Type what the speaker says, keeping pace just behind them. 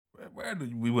where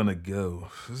do we want to go?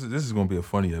 This is going to be a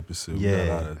funny episode. Yeah, we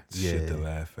got a lot of shit to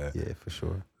laugh at. Yeah, for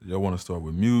sure. Y'all want to start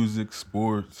with music,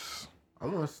 sports? I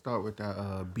want to start with that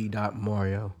BDot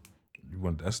Mario.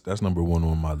 That's number one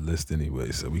on my list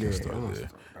anyway, so we can start there.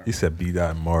 Start He said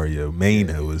B.Dot Mario.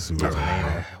 Maino is who.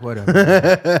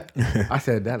 Whatever. I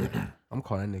said that. I'm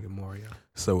calling that nigga Mario.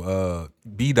 So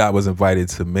B.Dot was invited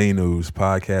to Maino's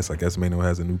podcast. I guess Maino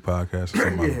has a new podcast or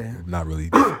something. Yeah. I'm not really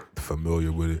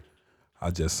familiar with it. I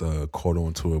just caught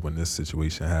on to it when this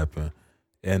situation happened.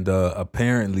 And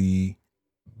apparently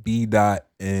B.Dot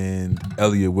and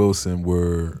Elliott Wilson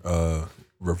were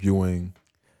reviewing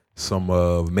some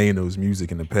of Maino's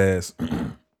music in the past.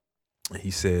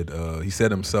 He said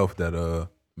himself that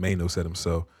Maino said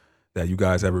himself that you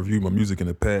guys have reviewed my music in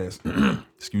the past.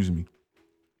 Excuse me.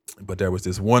 But there was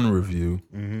this one review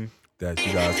that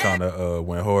you guys kind of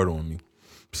went hard on me.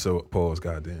 So pause,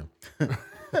 goddamn.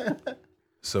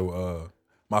 So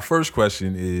my first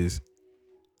question is,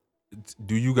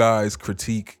 do you guys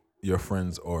critique your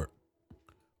friends' art?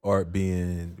 Art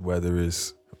being whether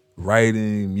it's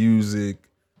writing, music,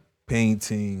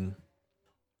 painting,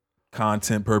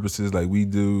 content purposes like we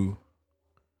do,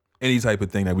 any type of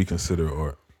thing that we consider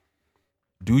art.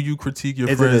 Do you critique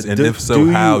your friends, and if so,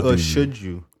 how do you? Should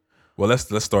you? Well,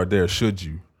 let's start there. Should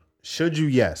you? Should you?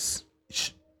 Yes.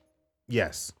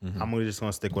 Yes. I'm just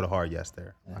gonna stick with a hard yes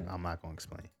there. I'm not gonna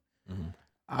explain.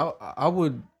 I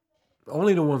would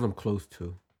only the ones I'm close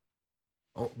to,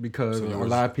 because a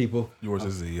lot of people. Yours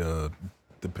is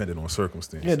dependent on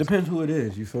circumstances. Yeah, it depends who it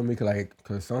is. You feel me?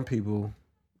 Cause some people,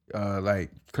 cause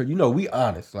we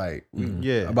honest,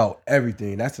 about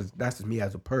everything. That's just me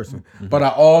as a person. But I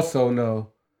also know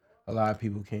a lot of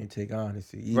people can't take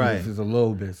honesty, even if it's a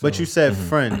little bit. So. But you said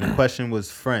friend. The question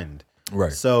was friend.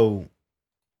 Right. So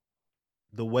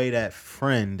the way that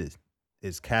friend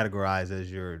is categorized as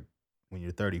when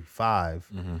you're 35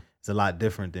 is a lot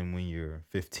different than when you're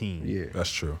 15. Yeah, that's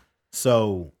true.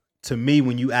 So to me,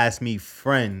 when you ask me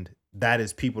friend, that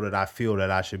is people that I feel that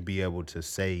I should be able to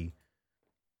say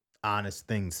honest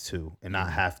things to and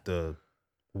not have to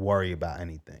worry about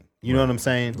anything. You know what I'm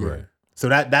saying? Right. So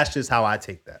that's just how I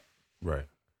take that. Right.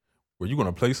 Were you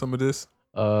gonna play some of this?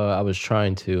 I was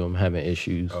trying to. I'm having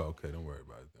issues. Oh, okay. Don't worry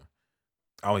about it then.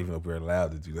 I don't even know if we're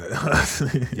allowed to do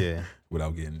that. Yeah.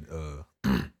 Without getting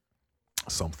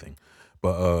something.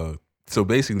 But so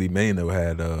basically Maino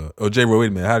had J.Ro, wait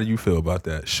a minute, how do you feel about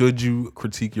that? Should you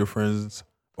critique your friends'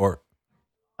 art?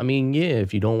 I mean, yeah,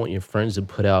 if you don't want your friends to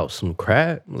put out some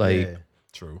crap,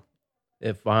 True.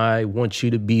 If I want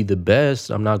you to be the best,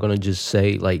 I'm not gonna just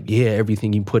say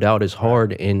everything you put out is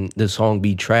hard and the song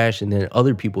be trash and then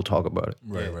other people talk about it.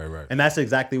 Right. And that's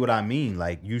exactly what I mean.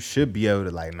 Like, you should be able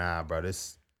to nah, bro,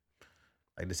 this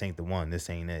ain't the one. This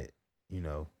ain't it.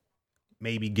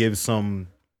 Maybe give some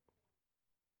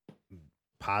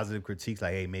positive critiques,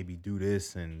 like, hey, maybe do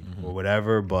this or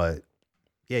whatever. But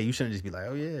yeah, you shouldn't just be like,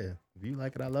 oh yeah, if you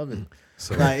like it, I love it.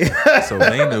 So, so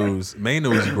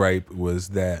Maino's gripe was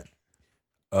that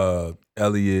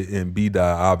Elliott and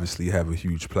B.Dot obviously have a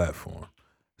huge platform.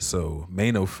 So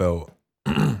Maino felt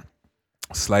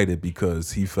slighted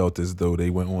because he felt as though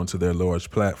they went onto their large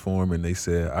platform and they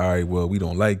said, all right, well, we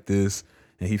don't like this.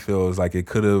 And he feels like it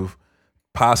could have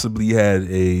possibly had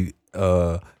a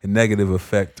negative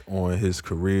effect on his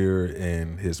career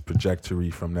and his trajectory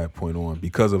from that point on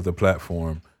because of the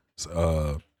platform's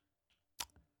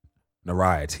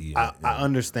notoriety. I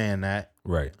understand that.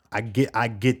 Right. I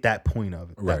get that point of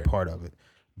it, that part of it.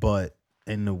 But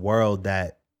in the world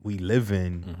that we live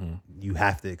in, you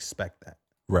have to expect that.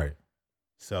 Right.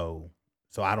 So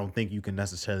I don't think you can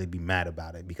necessarily be mad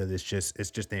about it because it's just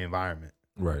the environment.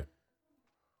 Right.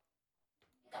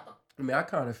 I mean, I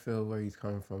kind of feel where he's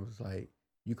coming from. It's like,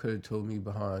 you could have told me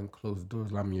behind closed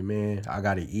doors, I'm your man. I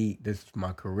got to eat. This is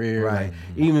my career. Right. Like,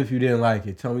 even if you didn't like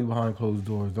it, tell me behind closed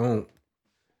doors. Don't.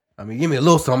 I mean, give me a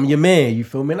little something, your man. You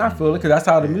feel me? And I feel it because that's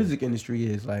how the music industry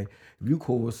is. Like, if you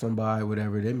cool with somebody,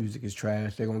 whatever, their music is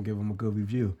trash, they're going to give them a good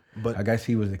review. But I guess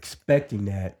he was expecting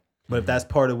that. But if that's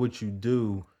part of what you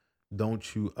do,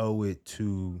 don't you owe it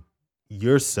to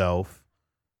yourself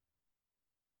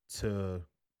to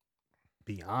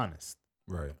be honest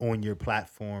on your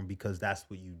platform, because that's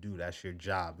what you do. That's your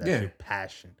job. That's your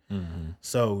passion.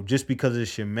 So just because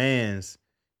it's your man's,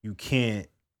 you can't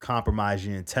compromise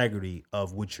your integrity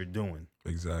of what you're doing.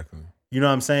 Exactly. You know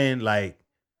what I'm saying? Like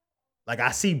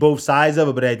I see both sides of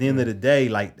it, but at the end of the day,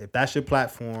 like, if that's your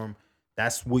platform,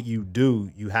 that's what you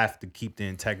do, you have to keep the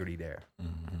integrity there.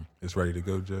 It's ready to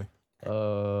go, Jay?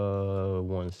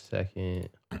 1 second.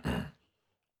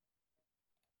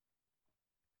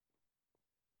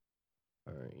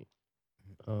 All right.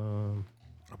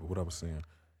 But what I was saying,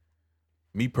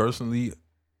 me personally,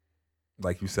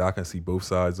 like you said, I can see both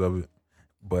sides of it,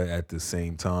 but at the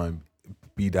same time,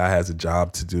 BDot has a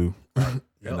job to do,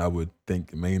 and I would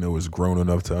think Maino is grown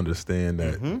enough to understand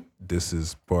that this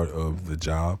is part of the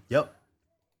job. Yep.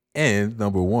 And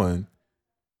number one,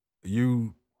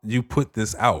 you put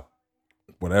this out,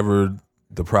 whatever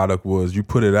the product was, you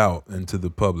put it out into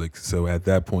the public. So at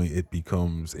that point, it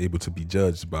becomes able to be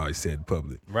judged by said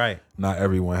public. Right. Not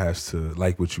everyone has to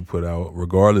like what you put out,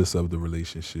 regardless of the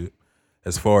relationship.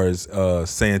 As far as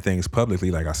saying things publicly,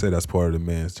 like I said, that's part of the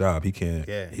man's job. He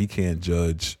can't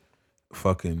judge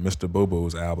fucking Mr.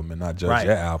 Bobo's album and not judge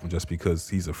your album just because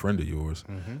he's a friend of yours.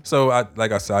 So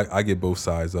like I said, I get both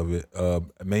sides of it.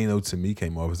 Maino to me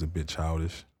came off as a bit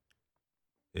childish.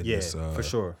 In this, for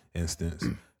sure. Instance,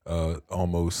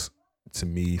 almost to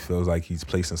me feels like he's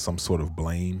placing some sort of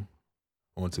blame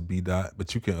onto BDot.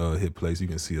 But you can hit play so you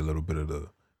can see a little bit of the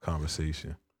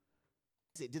conversation.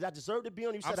 Did I deserve to be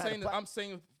on? I'm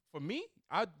saying for me,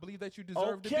 I believe that you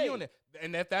deserve to be on it.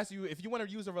 And if that's you, if you want to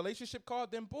use a relationship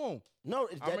card, then boom. No,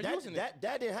 that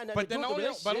didn't have nothing to do with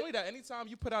it. But only that, anytime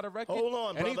you put out a record, hold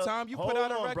on, brother. Anytime you put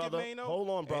out a record, Maino, hold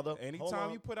on, brother.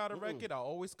 Anytime you put out a record, I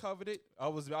always covered it. I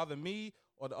was either me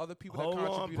or the other people that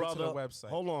contributed to the website.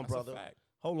 Hold on, brother.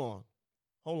 Hold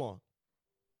on.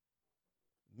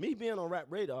 Me being on Rap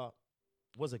Radar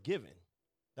was a given.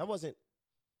 That wasn't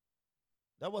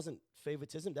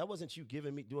favoritism. That wasn't you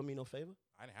doing me no favor.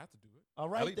 I didn't have to do it. All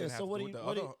right then. So what are you?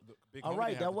 All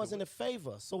right, that wasn't a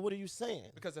favor. So what are you saying?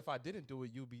 Because if I didn't do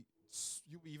it, you'd be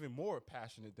even more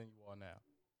passionate than you are now.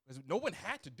 Because no one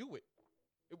had to do it.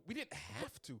 We didn't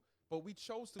have to, but we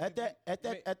chose to. At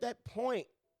that point,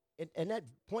 in that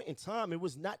point in time, it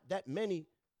was not that many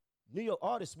New York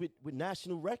artists with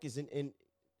national records and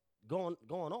going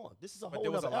on. This is a whole. But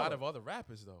there was a lot era. of other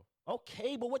rappers though.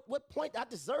 Okay, but what point? I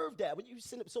deserve that. When you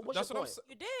sitting up, so what's your point?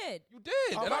 You did. You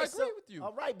did, and I agree with you.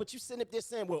 All right, but you sitting up there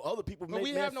saying, "Well, other people make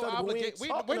we have no obligation.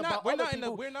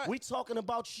 We talking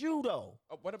about you though.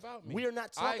 What about me? We're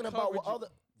not talking about what other.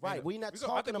 Right, we're not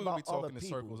talking about other people. In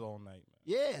circles all night, man.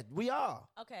 Yeah, we are.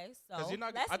 Okay, so because you're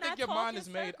not. I think your mind is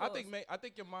made. I think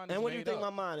your mind is made. And what do you think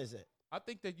my mind is at? I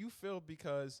think that you feel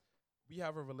because we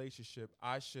have a relationship,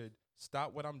 I should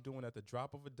stop what I'm doing at the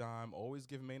drop of a dime. Always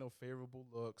give Maino favorable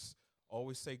looks.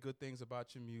 Always say good things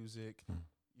about your music.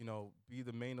 You know, be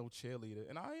the Maino cheerleader,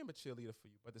 and I am a cheerleader for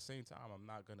you. But at the same time, I'm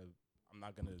not gonna.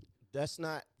 That's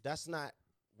not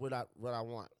what I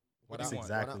want. That's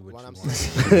exactly what I'm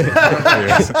saying.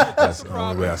 That's the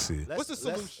only way I see it. What's the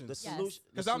solution? The solution.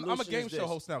 Because I'm a game show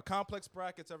host now. Complex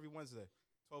Brackets every Wednesday,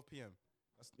 12 p.m.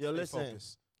 Yo, listen.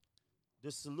 Focus.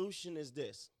 The solution is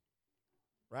this,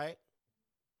 right?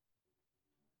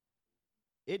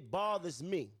 It bothers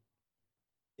me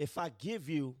if I give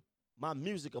you my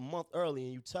music a month early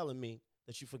and you telling me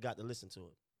that you forgot to listen to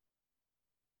it.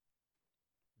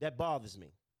 That bothers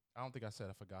me. I don't think I said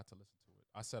I forgot to listen to it.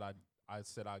 I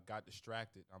said I got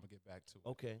distracted. I'm gonna get back to it.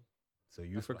 Okay. So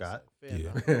you forgot. Yeah.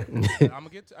 I'm gonna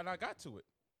get to, and I got to it.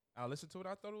 I listened to it.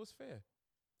 I thought it was fair.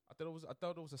 I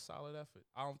thought it was a solid effort.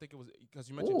 I don't think it was because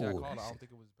you mentioned Jack Harlow. I don't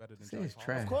think it was better than Jack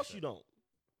Harlow. Of course you don't.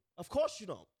 Of course you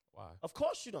don't. Why? Of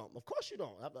course you don't. Of course you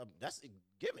don't. That's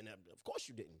given. Of course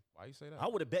you didn't. Why you say that? I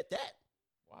would have bet that.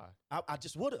 Why? I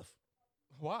just would have.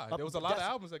 Why? There was a lot of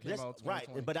albums that came out in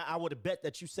 2020. Right, but I would have bet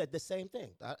that you said the same thing.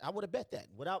 I would have bet that.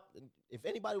 If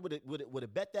anybody would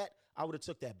have bet that, I would have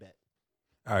took that bet.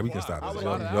 All right, we can stop this.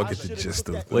 Y'all get the gist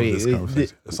of this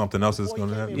conversation. Something else is going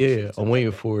to happen? Yeah, I'm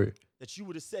waiting for it. That you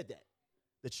would have said that.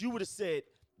 That you would have said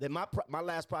that my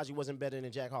last project wasn't better than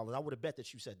Jack Harlow. I would have bet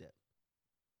that you said that.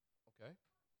 Okay.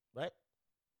 Right?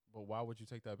 But why would you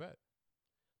take that bet?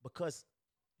 Because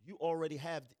you already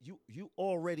have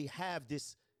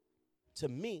this, to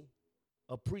me,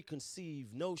 a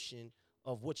preconceived notion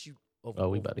of what you.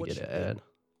 We about to get an ad.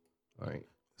 All right.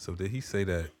 So did he say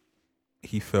that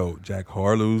he felt Jack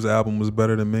Harlow's album was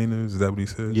better than Maino's? Is that what he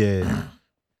said? Yeah.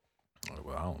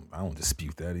 Well, I don't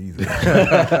dispute that either.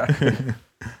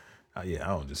 I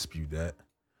don't dispute that.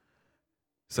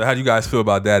 So how do you guys feel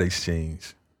about that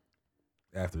exchange?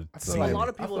 After a lot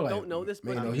of people don't know this,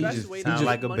 but he just sounds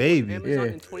like a baby.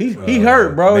 Yeah. He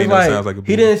hurt, bro. He's like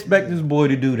he didn't expect his boy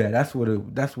to do that. That's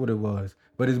what it was.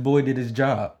 But his boy did his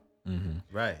job.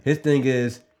 Mm-hmm. Right. His thing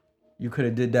is, you could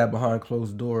have did that behind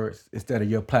closed doors instead of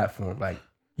your platform. Like,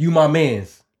 you my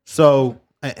mans. So,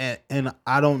 and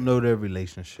I don't know their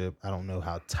relationship. I don't know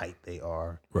how tight they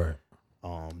are. Right.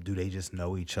 Do they just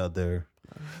know each other?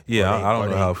 Yeah, I don't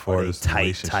know how far this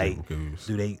tight goes.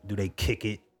 Do they kick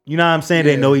it? You know what I'm saying?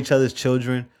 Yeah. They know each other's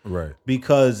children. Right.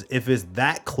 Because if it's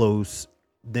that close,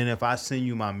 then if I send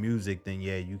you my music, then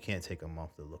yeah, you can't take a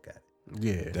month to look at it.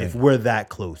 Yeah. If we're that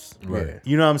close. Right.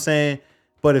 You know what I'm saying?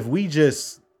 But if we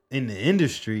just in the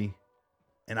industry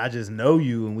and I just know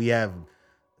you and we have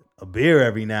a beer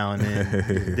every now and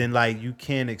then, then like you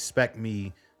can't expect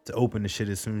me to open the shit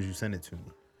as soon as you send it to me.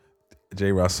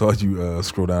 J-Rod, I saw you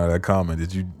scroll down that comment.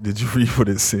 Did you read what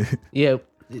it said? Yeah,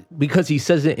 because he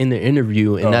says it in the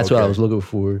interview, and that's what I was looking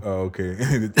for. Oh, okay.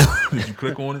 Did you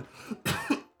click on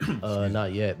it?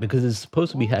 Not yet, because it's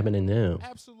supposed to be happening now.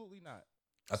 Absolutely not.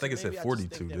 I think it said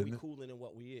 42, didn't it?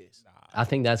 I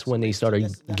think that's when they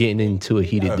started getting into a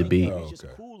heated debate. Just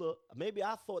cooler. Maybe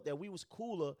I thought that we was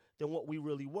cooler than what we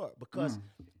really were because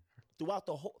throughout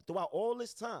all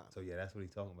this time. So yeah, that's what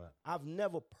he's talking about. I've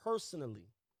never personally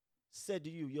said to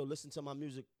you, yo, listen to my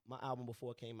music, my album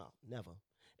before it came out. Never.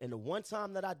 And the one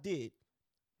time that I did,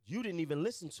 you didn't even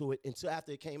listen to it until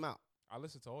after it came out. I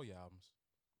listened to all your albums.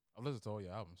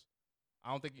 I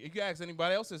don't think if you ask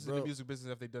anybody else that's in the music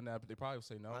business if they've done that, but they probably would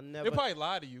say no. They probably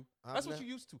lie to you. That's what you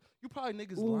used to. You probably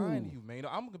niggas lying to you, man.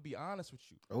 I'm gonna be honest with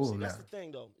you. Oh, that's the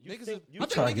thing, though. You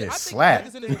trying to get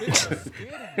slapped?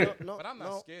 But I'm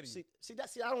not scared of you. See,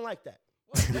 I don't like that.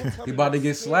 You about to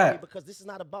get slapped because this is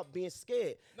not about being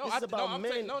scared. This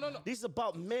is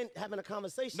about men having a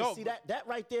conversation. See that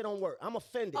right there don't work. I'm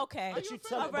offended. Okay, that you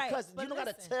tell me because you don't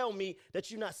gotta tell me that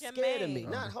you're not scared of me.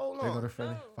 Hold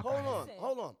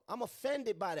on. I'm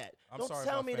offended by that. Don't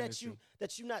tell me that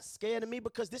you're not scared of me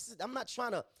because I'm not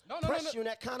trying to press you in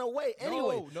that kind of way.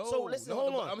 Anyway, so listen,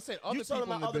 hold on. I'm saying you talking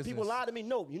about other people lie to me?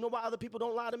 No, you know why other people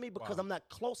don't lie to me? Because I'm not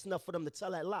close enough for them to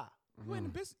tell that lie. You in the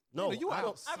business. No, you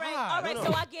outside. All right.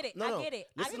 So I get it. I get it.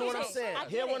 Listen to what I'm saying.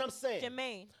 Hear what I'm saying.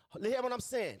 Jermaine. Hear what I'm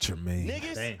saying. Jermaine.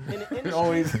 Niggas in the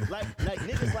industry, like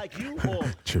niggas like you or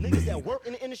niggas that work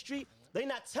in the industry, they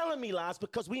not telling me lies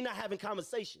because we not having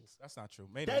conversations. That's not true.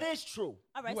 That is true.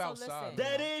 All right, you so outside. listen.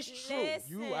 That is true.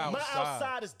 You outside. My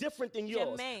outside is different than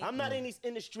yours. Jermaine. I'm not in these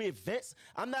industry events.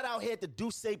 I'm not out here at the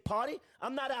Duce party.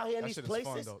 I'm not out here in these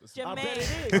places. I bet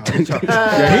it is.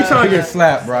 Yeah, he trying to get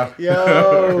slapped, bro.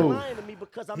 Yo.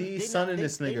 He's sunning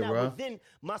this nigga, bro. Within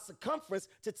my circumference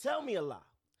to tell me a lie.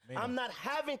 I'm not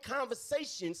having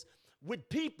conversations with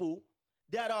people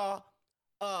that are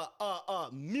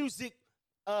music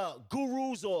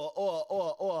gurus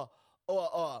or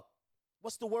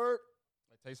what's the word?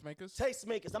 Like tastemakers?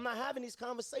 Tastemakers. I'm not having these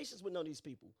conversations with none of these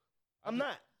people. I'm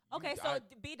not. Okay, so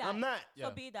BDot. I'm not. So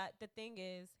BDot, the thing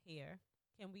is here.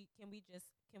 Can we just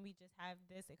have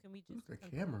this? And can we just the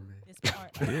cameraman? This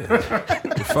part? Yeah,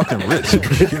 you're fucking rich.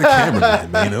 Get a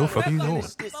cameraman, man. No, fuck you doing?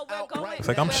 It's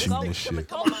like I'm shooting this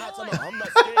shit. I'm not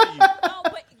scared of you.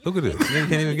 Look at this. They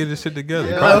can't even get this shit together.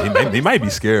 Yeah. They might be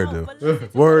scared though.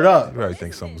 Word up. You probably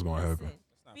think something's gonna happen.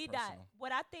 BDot.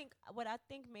 What I think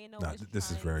Maino is this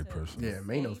is very personal. Yeah,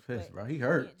 Maino's pissed, bro. He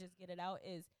hurt. Can't just get it out.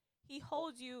 Is he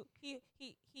holds you? He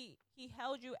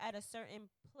held you at a certain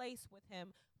place with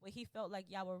him where he felt like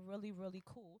y'all were really, really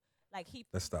cool. Like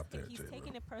Let's stop there, he's Jay,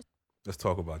 taking it personal. Let's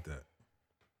talk about that.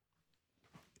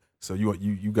 So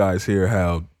you guys hear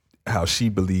how she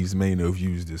believes Maino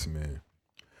views this man.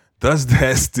 Does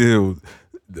that still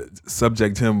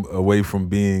subject him away from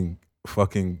being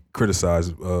fucking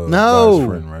criticized by his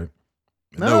friend, right?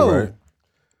 No,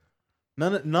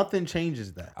 right? Nothing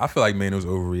changes that. I feel like Maino's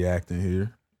overreacting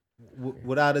here.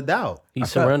 Without a doubt. He's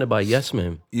surrounded by yes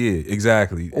men. Yeah,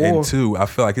 exactly. And two, I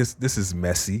feel like this is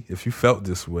messy. If you felt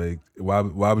this way, why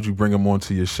would you bring him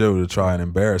onto your show to try and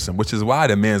embarrass him? Which is why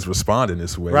the man's responding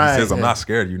this way. Right, he says, I'm not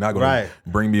scared. You're not going to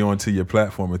bring me onto your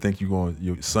platform and think you're going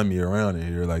to sun me around in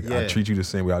here. Like, I treat you the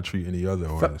same way I treat any other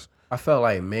artist. I felt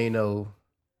like Maino,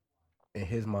 in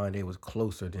his mind, they was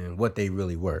closer than what they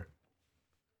really were.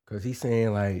 Because he's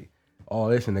saying, like, all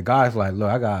this, and the guy's like, look,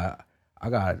 I got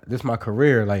this is my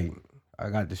career. Like, I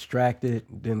got distracted,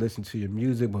 didn't listen to your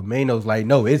music, but Maino's like,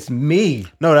 no, it's me.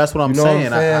 No, that's what I'm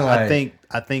saying.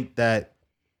 I think that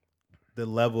the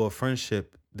level of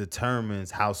friendship determines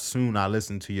how soon I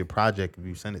listen to your project if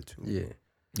you send it to me.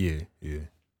 Yeah.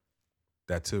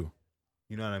 That too.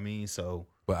 You know what I mean? So,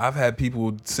 but I've had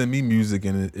people send me music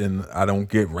and I don't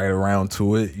get right around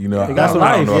to it. You know, I that's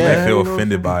don't know if they feel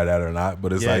offended by that or not,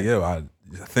 but it's like,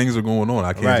 things are going on.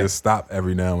 I can't just stop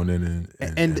every now and then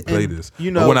and play this.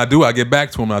 You know, but when I do, I get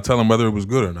back to him and I tell him whether it was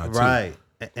good or not. Right.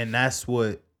 Too. And that's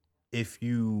what, there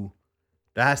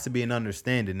has to be an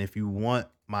understanding. If you want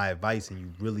my advice and you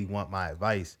really want my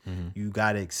advice, you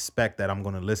got to expect that I'm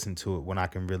going to listen to it when I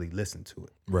can really listen to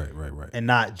it. Right. And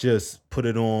not just put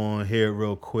it on here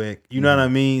real quick. You know what I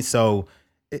mean? So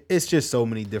it's just so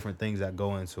many different things that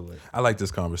go into it. I like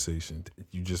this conversation.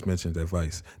 You just mentioned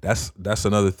advice. That's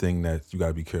another thing that you got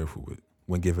to be careful with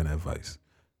when giving advice.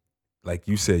 like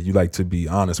you said, you like to be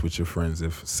honest with your friends.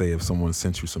 If someone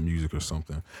sent you some music or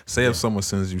something, if someone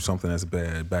sends you something that's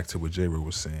bad, back to what Jro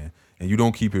was saying, and you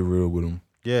don't keep it real with them.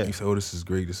 Yeah, you say, "Oh, this is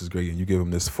great, and you give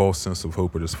them this false sense of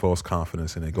hope or this false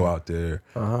confidence, and they go out there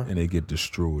and they get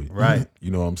destroyed. Right? You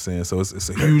know what I'm saying? So it's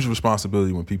a huge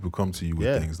responsibility when people come to you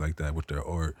with things like that, with their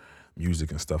art,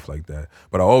 music, and stuff like that.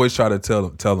 But I always try to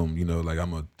tell them, you know, like I'm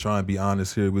gonna try and be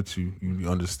honest here with you. You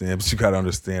understand, but you gotta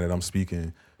understand that I'm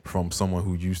speaking from someone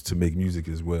who used to make music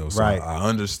as well. So I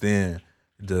understand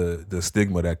the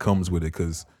stigma that comes with it,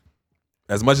 because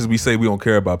as much as we say we don't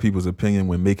care about people's opinion,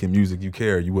 when making music, you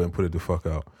care, you wouldn't put it the fuck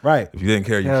out. Right. If you didn't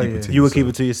care, you keep it to yourself. You would keep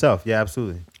it to yourself. Yeah,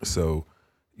 absolutely. So,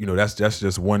 you know, that's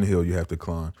just one hill you have to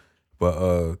climb.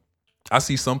 But I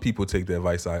see some people take the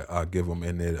advice I give them,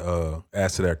 and it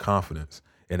adds to their confidence.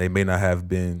 And they may not have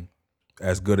been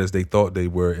as good as they thought they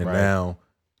were, and now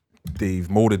they've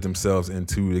molded themselves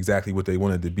into exactly what they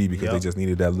wanted to be, because they just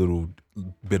needed that little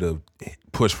bit of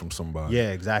push from somebody.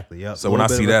 Yeah, exactly. Yep. So when I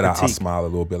see that, I smile a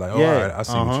little bit, like, oh, all right, I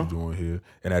see what you're doing here.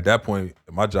 And at that point,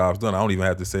 my job's done. I don't even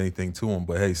have to say anything to them,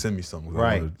 but hey, send me something.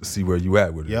 I want to see where you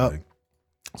at with it. Like,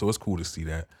 so it's cool to see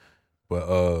that.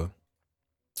 But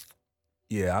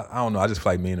yeah, I don't know. I just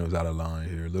feel like Maino was out of line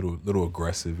here, a little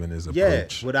aggressive in his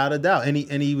approach. Yeah, without a doubt. And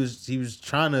he was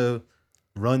trying to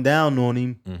run down on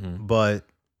him, but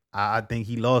I think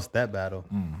he lost that battle.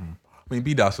 I mean,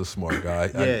 BDot's a smart guy,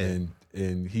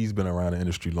 and he's been around the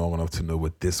industry long enough to know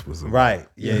what this was about. Right.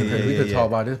 Yeah. We could talk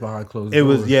about this behind closed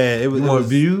doors. It was more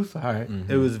views. All right.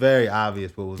 It was very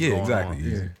obvious what was going exactly.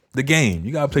 on. Yeah. The game.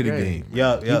 You gotta play the game.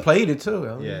 Yeah. You played it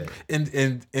too. Yeah.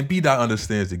 And BDot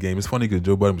understands the game. It's funny because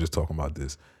Joe Budden was just talking about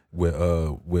this with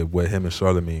what him and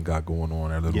Charlamagne got going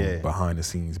on, our little behind the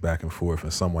scenes back and forth.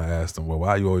 And someone asked him, "Well,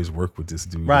 why you always work with this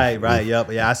dude?" Right.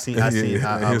 Yep. Yeah, I seen.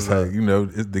 It's like, you know,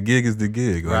 the gig is the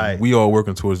gig. Like, we all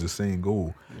working towards the same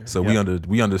goal. So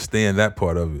we understand that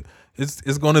part of it.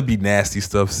 It's going to be nasty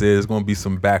stuff said. It's going to be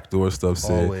some backdoor stuff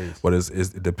said. Always. But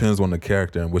it depends on the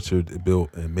character and what you're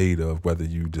built and made of, whether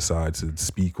you decide to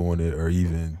speak on it or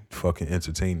even fucking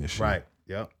entertain this shit. Right.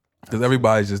 Yep. Because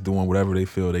everybody's just doing whatever they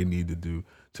feel they need to do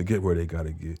to get where they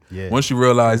gotta get. Yeah. Once you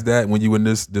realize that, when you in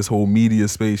this whole media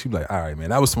space, you be like, all right, man,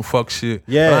 that was some fuck shit.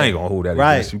 Yeah. But I ain't gonna hold that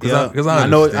against you. Because I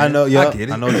know. Yeah. I get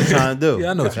it. I know what you're trying to do.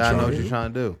 Yeah, I know what you're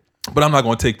trying to do. But I'm not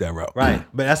gonna take that route. Right.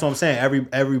 But that's what I'm saying.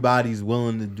 Everybody's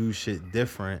willing to do shit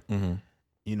different.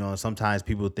 You know, sometimes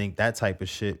people think that type of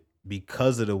shit,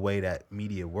 because of the way that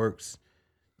media works,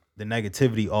 the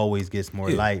negativity always gets more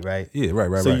light, right? Yeah,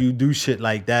 right. So you do shit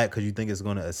like that because you think it's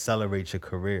going to accelerate your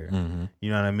career. You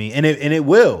know what I mean? And it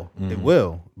will. It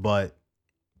will. But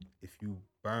if you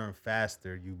burn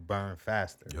faster, you burn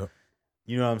faster. Yep.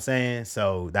 You know what I'm saying?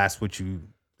 So that's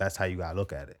how you gotta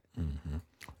look at it.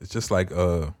 It's just like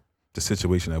the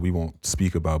situation that we won't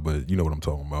speak about, but you know what I'm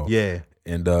talking about. Yeah.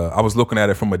 And I was looking at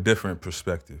it from a different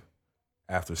perspective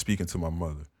after speaking to my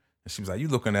mother. And she was like, you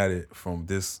looking at it from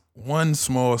this one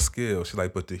small scale. She's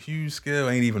like, but the huge scale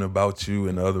ain't even about you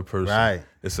and the other person. Right.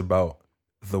 It's about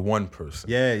the one person.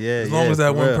 Yeah. As long as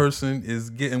that one person is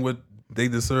getting what they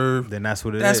deserve, then that's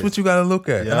what it is. That's what you got to look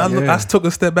at. Yeah, and I took a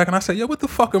step back and I said, yo, what the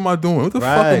fuck am I doing? What the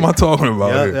fuck am I talking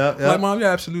about here? Like, Mom, you're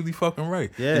absolutely fucking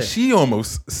right. Yeah. And she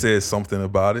almost said something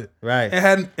about it. Right. And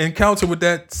had an encounter with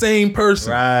that same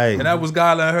person. Right. And that was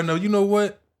God letting her know, you know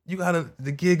what?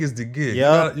 The gig is the gig.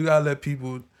 Yep. You gotta let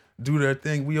people do their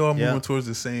thing. We all moving towards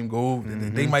the same goal.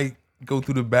 They might go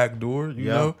through the back door. You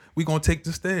know, we gonna take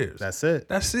the stairs. That's it.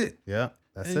 Yeah,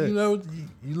 that's it. You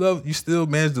know, you still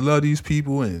manage to love these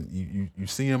people, and you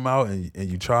see them out, and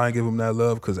you try and give them that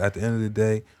love. Because at the end of the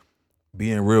day,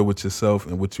 being real with yourself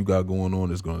and what you got going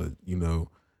on is gonna, you know,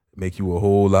 make you a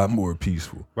whole lot more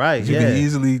peaceful. Right. You can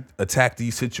easily attack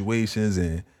these situations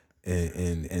and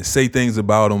say things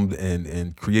about them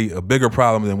and create a bigger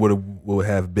problem than what would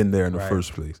have been there in the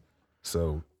first place.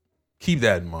 So keep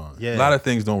that in mind. Yeah. A lot of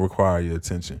things don't require your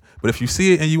attention. But if you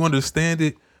see it and you understand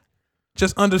it,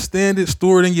 just understand it,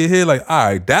 store it in your head like, all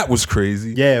right, that was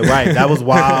crazy. Yeah, right. That was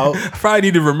wild. I probably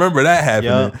need to remember that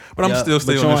happening. But I'm still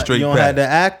staying on the straight path. You don't have to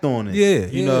act on it. Yeah.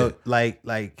 You know,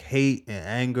 like hate and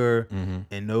anger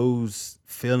and those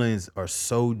feelings are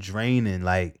so draining.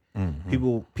 Like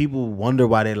people wonder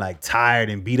why they're like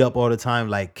tired and beat up all the time.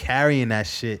 Like carrying that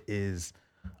shit is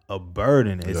a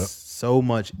burden. It's so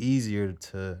much easier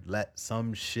to let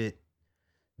some shit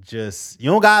you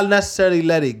don't gotta necessarily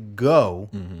let it go,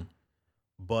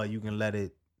 but you can let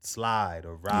it slide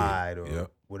or ride or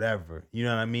whatever. You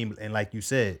know what I mean? And like you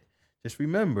said, just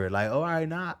remember, like, all right,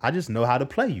 now I just know how to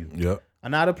play you. Yep. I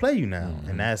know how to play you now,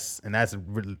 and that's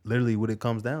literally what it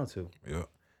comes down to. Yep.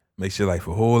 Makes your life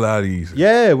a whole lot easier.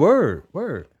 Yeah,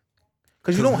 word.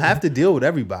 Because you don't have to deal with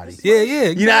everybody. Yeah,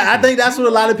 exactly. You know, I think that's what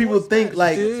a lot of people think.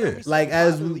 Like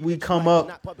as we come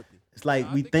up, it's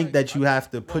like we think that you have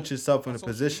to put yourself in a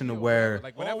position to where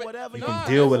you can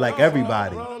deal with like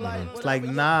everybody. It's like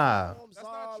nah.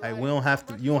 Like we don't have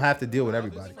to. You don't have to deal with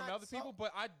everybody. From other people,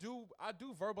 but I do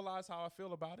verbalize how I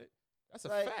feel about it. That's a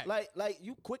fact. Like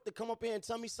you quick to come up here and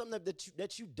tell me something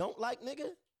that you don't like, nigga.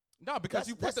 No, because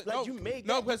you put like you made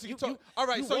no, that. because you talk. All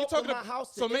right, so you're talking about.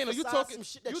 So Maino, you talking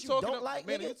like,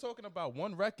 Maino, you talking about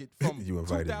one record from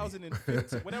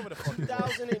 2015, whatever the fuck.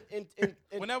 2000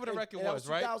 whenever the record was,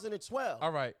 right? 2012.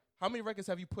 All right, how many records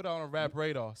have you put out on Rap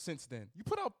Radar since then? You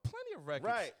put out plenty of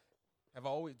records. Right.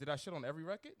 Did I shit on every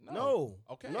record? No.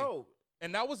 Okay. No.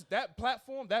 And that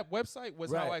platform, that website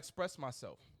was how I expressed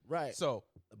myself. Right. So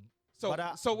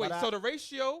the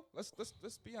ratio,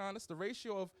 let's be honest, the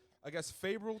ratio of I guess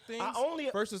favorable things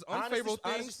versus unfavorable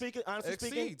things honestly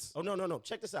speaking. Oh no.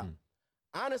 Check this out.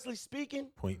 Honestly speaking,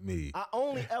 point made. I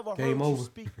only ever heard you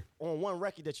speak on one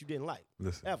record that you didn't like.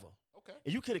 Listen. Ever. Okay.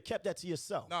 And you could have kept that to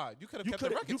yourself. Nah, you could have kept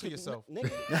the record to yourself. Nigga,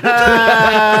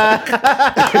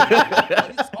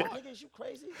 is you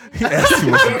crazy? He asked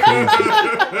you, was he crazy?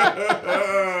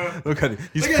 Look at him.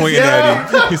 He's pointing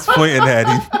at him. He's pointing at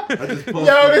him.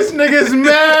 Yo, this nigga's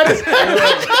mad.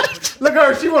 Look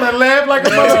at her. She want to laugh like a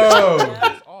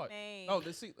motherfucker.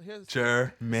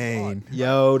 Jermaine.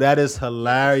 Yo, that is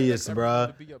hilarious,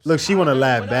 bro. Look, she want to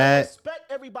laugh bad. I expect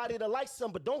everybody to like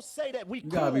some, but don't say that we You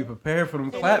gotta be prepared for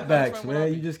them clapbacks,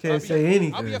 man. You just can't say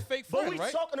anything. I'll be a fake friend, but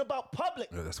we talking about public.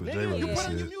 Yeah, that's what nigga, J-Ro you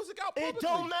said. put your music out publicly. It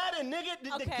don't matter, nigga.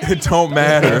 Okay. It don't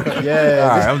matter. Yeah.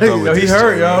 All right, I'm done with Yo, this. he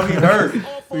hurt, yo. He hurt.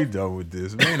 We done with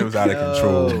this. Man, it was out of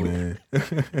control, man.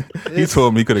 He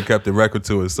told me he could have kept the record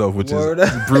to himself, which is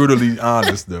brutally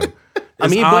honest, though. I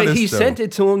mean, but he sent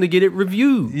it to him to get it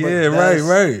reviewed. Yeah,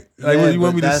 right. Like, what do you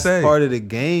want me to say? That's part of the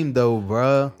game, though,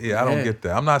 bro. Yeah, I don't get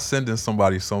that. I'm not sending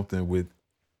somebody something with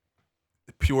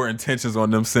pure intentions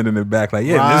on them sending it back. Like,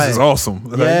 this is awesome.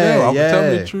 Like, no, I'm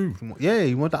telling the truth. Yeah,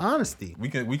 you want the honesty. We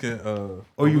can.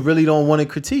 Or you really don't want it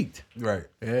critiqued. Right.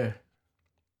 Yeah.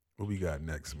 What we got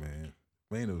next, man?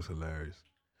 Man, it was hilarious.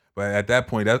 But at that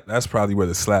point, that's probably where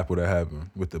the slap would have happened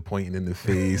with the pointing in the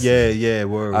face. Yeah,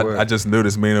 word. I just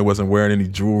noticed Maino wasn't wearing any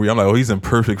jewelry. I'm like, oh, he's in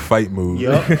perfect fight mood.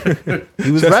 Yep.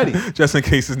 He was ready. Just in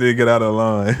case this nigga get out of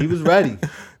line. He was ready.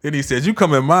 Then he said, you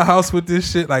come in my house with this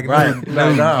shit? Like, right.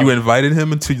 No. You invited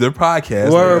him into their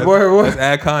podcast. Word. Let's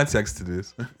add context to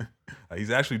this. Like,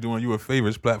 he's actually doing you a favor.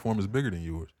 His platform is bigger than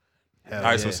yours. All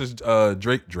right, so since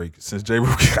Drake, since J.Ro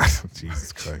got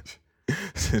Jesus Christ.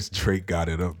 Since Drake got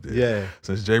it up there. Yeah.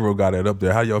 Since J.Ro got it up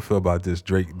there, how y'all feel about this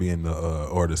Drake being the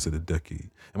artist of the decade?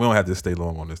 And we don't have to stay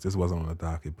long on this. This wasn't on the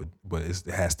docket, but it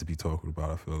has to be talked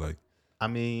about, I feel like. I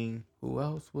mean, who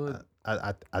else would?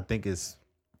 I think it's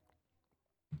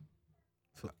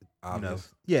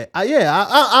obvious. I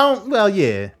don't. Well,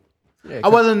 yeah. I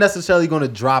wasn't necessarily going to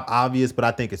drop obvious, but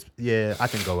I think it's I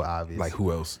can go with obvious. Like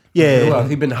who else? Yeah, who else?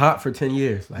 He been hot for 10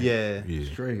 years. Like, yeah,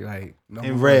 straight like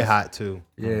and red hot too.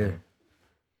 Yeah.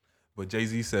 But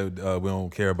Jay-Z said we don't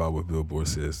care about what Billboard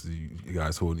says. You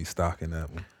guys hold any stock in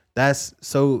that one? That's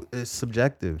so it's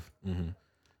subjective. Mm-hmm.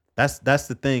 That's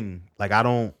the thing. Like I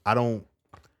don't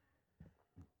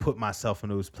put myself in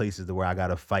those places to where I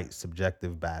gotta fight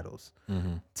subjective battles.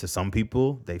 Mm-hmm. To some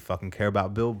people, they fucking care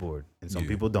about Billboard, and some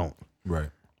people don't. Right.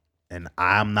 And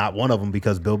I'm not one of them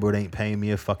because Billboard ain't paying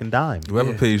me a fucking dime.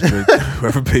 Whoever pays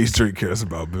Drake cares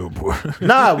about Billboard.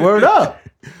 Nah, word up.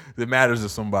 It matters to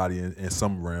somebody in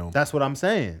some realm. That's what I'm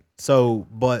saying. So,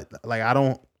 but like I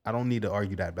don't need to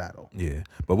argue that battle. Yeah.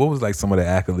 But what was like some of the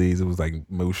accolades? It was like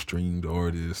most streamed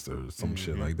artist or some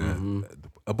shit like that. Mm-hmm.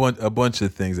 A bunch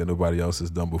of things that nobody else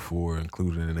has done before,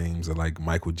 including the names of like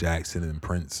Michael Jackson and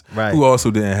Prince, right? Who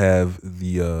also didn't have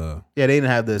the they didn't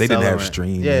have the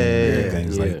streaming and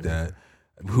things like that.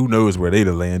 Who knows where they'd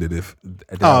have landed if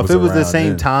it was the same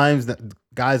then. times that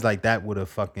guys like that would have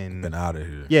fucking been out of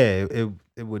here. Yeah,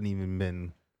 it wouldn't even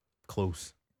been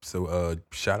close. So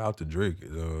shout out to Drake.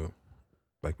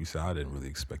 Like we said, I didn't really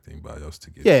expect anybody else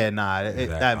to get. Yeah, nah,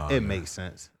 it makes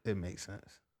sense. It makes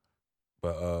sense.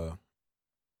 But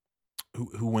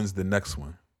who wins the next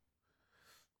one?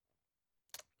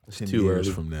 It's 10 too years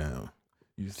early. from now.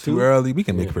 Too early. We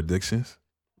can make predictions.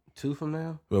 2 from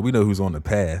now. Well, we know who's on the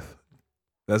path.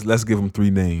 Let's give them 3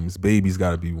 names. Baby's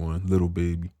got to be one. Little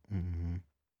Baby. Mm-hmm.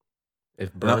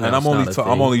 And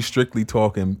I'm only strictly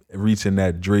talking reaching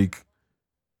that Drake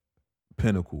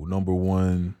pinnacle, number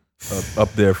 1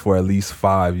 up there for at least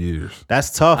 5 years.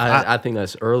 That's tough. I think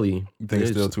that's early. You think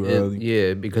it's still too early?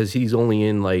 Yeah, because he's only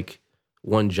in like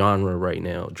one genre right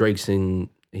now.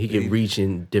 He can reach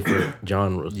in different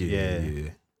genres. Yeah.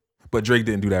 But Drake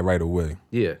didn't do that right away.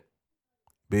 Yeah.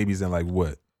 Baby's in like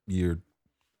what year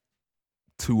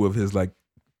 2 of his like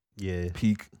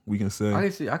peak, we can say. I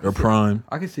can see prime.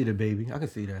 I can see the Baby. I can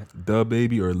see that. The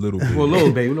Baby or Little Baby? Well,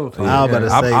 Little Baby.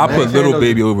 I put Little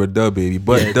Baby over The Baby,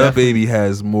 but The Baby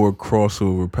has more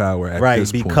crossover power at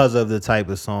this point. Because of the type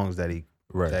of songs that he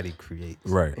creates.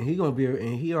 Right. And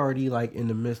he already like in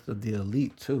the midst of the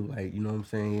elite too. Like, you know what I'm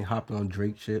saying? He hopped on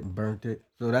Drake shit and burnt it.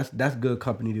 So that's good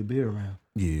company to be around.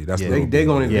 Yeah, that's Lil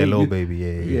Baby.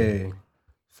 Yeah.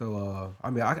 So I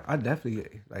mean, I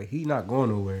definitely like he not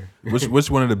going nowhere. Which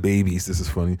one of the babies? This is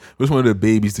funny. Which one of the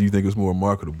babies do you think is more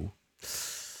marketable?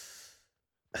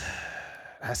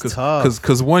 That's tough.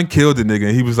 Because one killed the nigga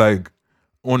and he was like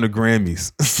on the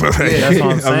Grammys. So like, that's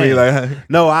what I'm saying. I mean,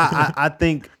 no, I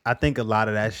think a lot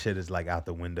of that shit is like out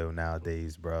the window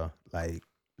nowadays, bro. Like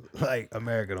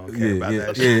America don't care about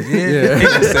that shit.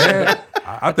 Yeah.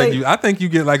 I think you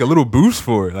get like a little boost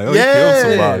for it. Like, he killed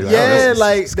somebody.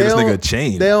 Like this nigga a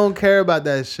chain. They don't care about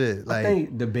that shit. Like, I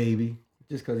think the Baby,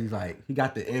 just because he's like he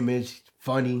got the image,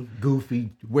 funny,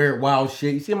 goofy, weird, wild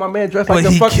shit. You see my man dressed like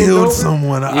a fucking killed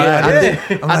someone. I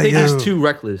think he's too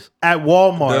reckless. At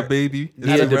Walmart, The Baby.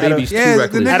 Yeah, the Baby's too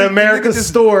reckless. At America's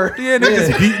store. Yeah,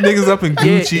 niggas beat niggas up in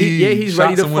Gucci. Yeah, he's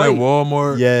ready to fight at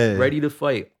Walmart. Yeah, ready to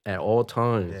fight at all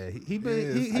times. Yeah, he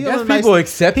I guess people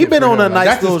accept. He been on a like,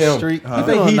 nice little streak. He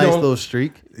been on a nice little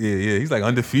streak. Yeah, he's like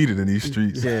undefeated in these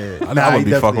streets. Yeah, I would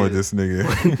be fucking with this nigga.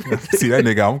 See that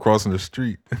nigga, I'm crossing the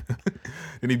street.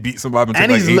 Then he beat somebody and took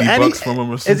like $80 from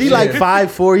him or something. Is he like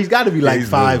 5'4"? He's got to be like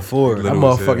 5'4". That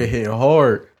motherfucker hitting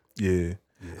hard. Yeah.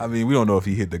 I mean, we don't know if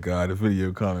he hit the guy, the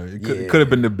video comment. It could have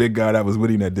been the big guy that was with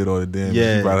him that did all the damage.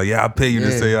 Yeah. He probably like, I'll pay you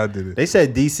to say I did it. They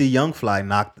said DC Young Fly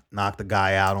knocked the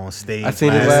guy out on stage. I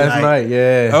seen it last night.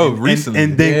 Yeah. Oh, recently.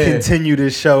 And then continued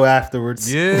his show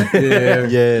afterwards. Yeah.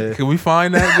 Yeah. Can we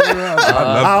find that?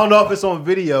 I don't know if it's on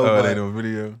video. Oh, it ain't on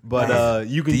video. But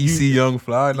you can DC Young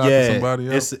Fly knocking somebody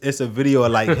out. It's a video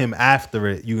of like him after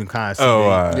it. You can kind of see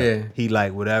right. he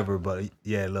like whatever. But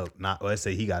yeah, look, let's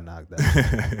say he got knocked out.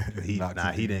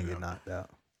 he didn't get knocked out.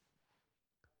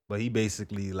 But he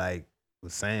basically like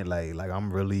was saying like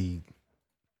I'm really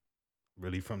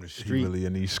from the street. He really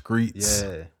in these streets.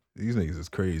 Yeah. These niggas is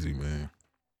crazy, man.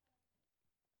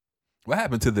 What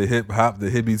happened to the hip hop, the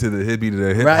hippie to the hippie to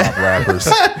the hip hop rappers?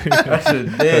 That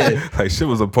shit dead. Like shit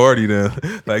was a party then.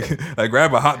 Like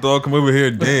grab a hot dog, come over here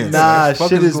and dance. Nah, like,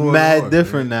 shit is mad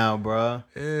different now, bro.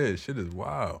 Yeah, shit is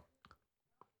wild.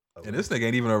 And this nigga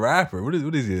ain't even a rapper. What is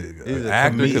he? He's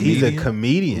Actor, comedian? He's a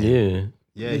comedian. Yeah.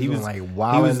 Yeah, he was like he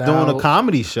was doing a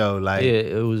comedy show. Like, Yeah,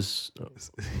 it was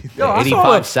Yo, I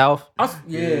 85 South.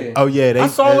 Yeah. oh yeah, I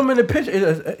saw him in the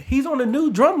picture. He's on the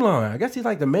new Drumline. I guess he's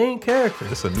like the main character.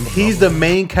 It's a new He's the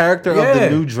main character of the Yeah.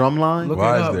 new Drumline. Look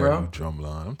Why it is up, there bro. a new drum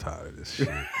line? I'm tired of this shit.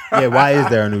 Yeah, why is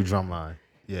there a new Drumline?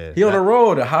 Yeah, He on the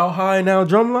road. The How High Now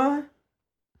Drumline.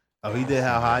 Oh, he did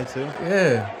How High too.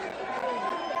 Yeah.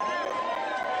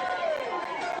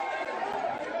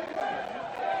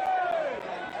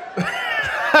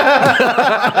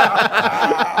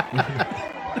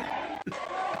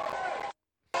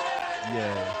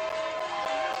 Yeah.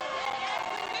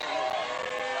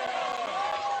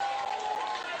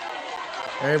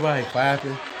 Everybody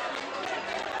clapping.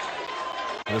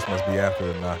 This must be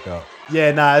after the knockout.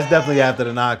 Yeah, nah, it's definitely after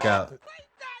the knockout.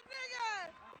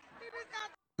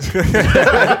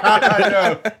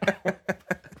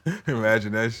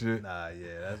 Imagine that shit. Nah,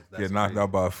 yeah, that's Get knocked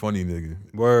out by a funny nigga.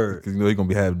 Word. Cause you know he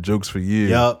gonna have jokes for years.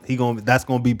 Yup, that's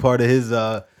gonna be part of his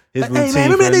routine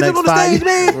man, for the niggas next on the 5 stage,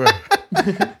 years.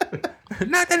 man.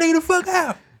 Knock that nigga the fuck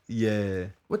out. Yeah.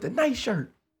 With the nice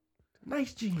shirt.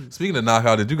 Nice jeans. Speaking of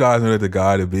knockout, did you guys know that the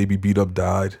guy that Baby beat up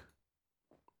died?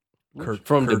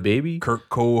 From the Baby? Cam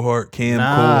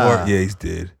Coldheart. Yeah, he's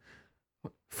dead.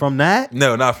 From that?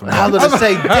 No, not from that. I was gonna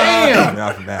say, damn.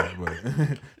 Not from that, but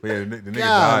yeah, the nigga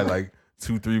died like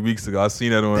 2-3 weeks ago. I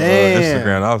seen that on Damn.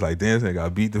 Instagram. I was like, damn, this nigga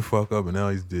got beat the fuck up and now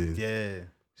he's dead. Yeah.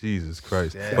 Jesus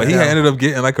Christ. Yeah. But he had ended up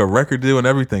getting like a record deal and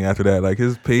everything after that. Like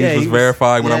his page was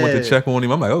verified when I went to check on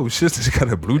him. I'm like, oh shit, this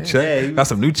got a blue check. Yeah, got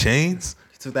some new chains.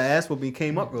 He took that ass whooping,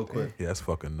 came up real quick. Yeah, that's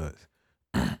fucking nuts.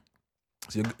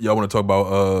 So y'all want to talk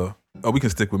about we can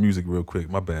stick with music real quick.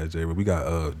 My bad, Jay. We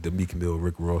got the Meek and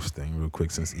Rick Ross thing real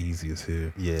quick since Easy is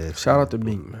here. Yeah. Shout out to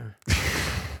Meek, man.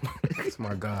 That's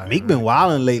my guy. Meek been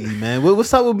wilding lately, man.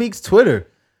 What's up with Meek's Twitter?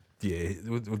 Yeah,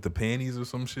 with the panties or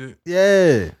some shit.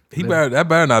 Yeah. That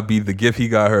better not be the gift he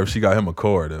got her if she got him a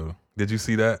car though. Did you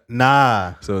see that?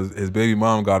 Nah. So his baby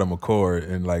mom got him a cord,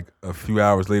 and like a few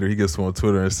hours later, he gets on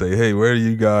Twitter and say, "Hey, where do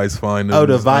you guys find those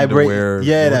the vibrator?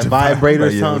 Yeah, that vibrator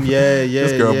or something. Yeah.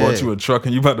 This girl bought you a truck,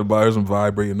 and you about to buy her some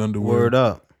vibrating underwear. Word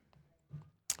up.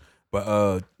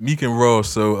 But Meek and Ross,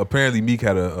 so apparently Meek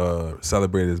had a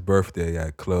celebrated his birthday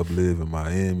at Club Live in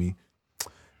Miami.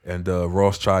 And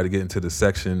Ross tried to get into the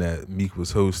section that Meek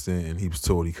was hosting, and he was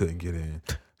told he couldn't get in.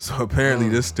 So apparently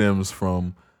this stems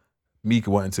from Meek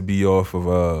wanting to be off of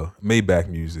Maybach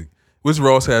Music, which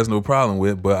Ross has no problem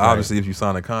with. But obviously, if you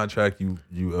sign a contract,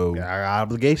 you owe our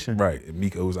obligation. Right,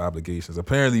 Meek owes obligations.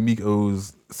 Apparently, Meek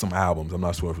owes some albums. I'm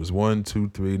not sure if it's 1, 2,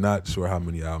 3. Not sure how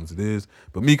many albums it is.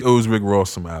 But Meek owes Rick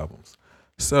Ross some albums.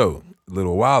 So a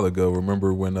little while ago,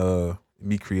 remember when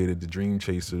Meek created the Dream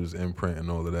Chasers imprint and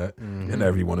all of that, and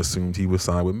everyone assumed he would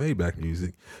sign with Maybach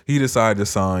Music. He decided to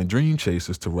sign Dream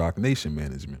Chasers to Rock Nation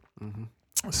Management.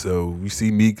 So we see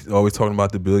Meek always talking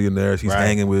about the billionaires. He's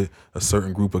hanging with a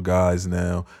certain group of guys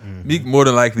now. Meek more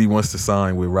than likely wants to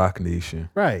sign with Rock Nation.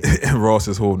 Right. And Ross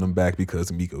is holding him back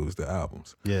because Meek owes the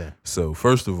albums. Yeah. So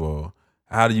first of all,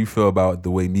 how do you feel about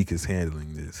the way Meek is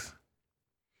handling this?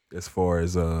 As far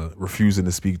as refusing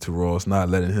to speak to Ross, not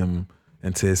letting him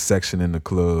into his section in the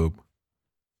club.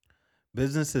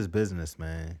 Business is business,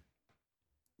 man.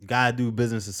 You gotta do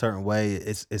business a certain way.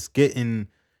 It's getting.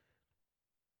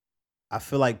 I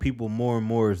feel like people more and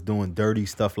more is doing dirty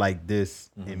stuff like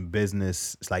this in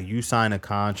business. It's like you sign a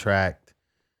contract,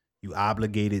 you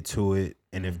obligated to it,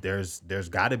 and if there's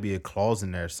got to be a clause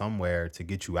in there somewhere to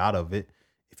get you out of it.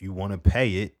 If you want to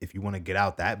pay it, if you want to get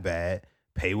out that bad,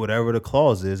 pay whatever the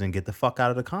clause is and get the fuck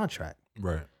out of the contract.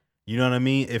 Right. You know what I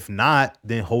mean? If not,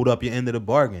 then hold up your end of the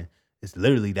bargain. It's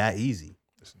literally that easy.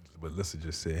 But listen,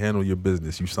 just say, handle your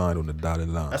business. You signed on the dotted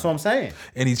line. That's what I'm saying.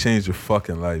 And he changed your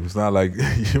fucking life. It's not like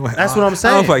that's what I'm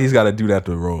saying. I don't feel like he's got to do that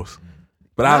to Ross.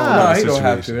 But I don't know the he situation. don't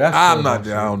have to. That's I'm not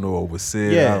there. I don't know what was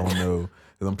said. Yeah. I don't know.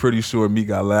 'Cause I'm pretty sure Meek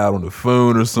got loud on the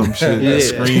phone or some shit that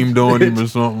screamed on him or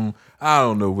something. I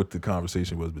don't know what the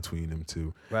conversation was between them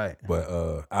two. Right.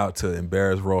 But out to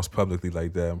embarrass Ross publicly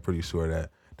like that, I'm pretty sure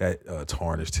that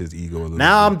tarnished his ego a little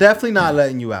Now bit. I'm definitely not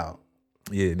letting you out.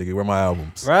 Yeah, nigga, where my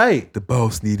albums? Right. The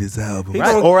boss need his albums.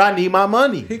 Right. Or I need my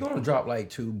money. He gonna drop like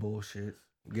 2 bullshits.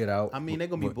 Get out. I mean, they're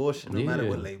gonna be bullshit no matter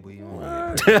what label you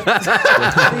on. Yo,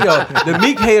 the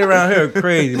Meek hate around here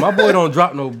crazy. My boy don't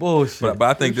drop no bullshit. But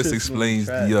I think this explains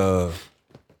the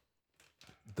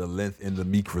length in the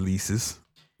Meek releases.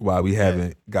 Why we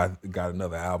haven't got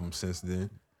another album since then.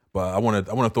 But I want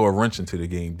to throw a wrench into the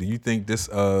game. Do you think this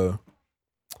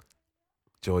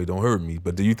Joey, don't hurt me,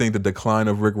 but do you think the decline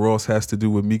of Rick Ross has to do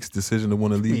with Meek's decision to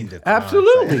want to leave?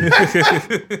 Absolutely.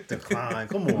 Decline.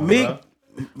 Come on,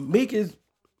 Meek is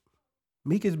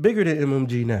bigger than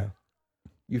MMG now.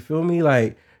 You feel me?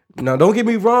 Like, now don't get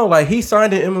me wrong. Like, he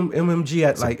signed to MMG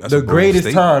at like the greatest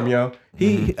time, yo.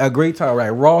 He a great time, right?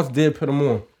 Ross did put him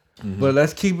on, but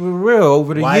let's keep it real.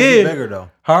 Over the Why years, is he bigger though?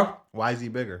 Huh? Why is he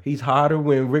bigger? He's hotter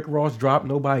when Rick Ross dropped.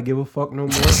 Nobody give a fuck no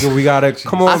more. So we gotta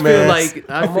come on, I man.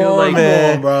 feel like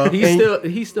man. bro.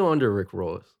 He's still under Rick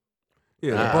Ross.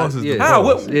 Yeah, the boss is the How?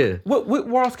 boss. What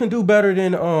Ross can do better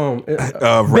than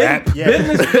rap?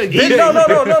 Business?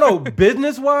 No.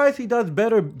 Business wise, he does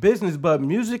better business, but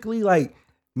musically, like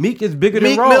Meek is bigger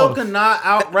than Ross. Meek Mill cannot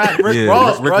out rap Rick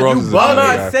Ross, Rick bro. Ross You is a I'm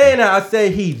bugging. not saying that. I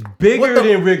say he's bigger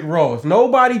than Rick Ross.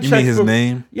 Nobody checks. You mean his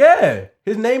name? Yeah,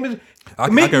 his name is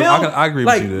Meek Mill. I agree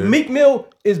with you there. Meek Mill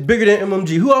is bigger than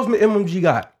MMG. Who else MMG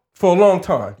got for a long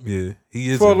time? Yeah, he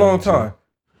is For a long time.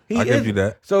 I give you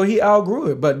that. So he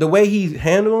outgrew it, but the way he's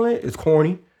handling it is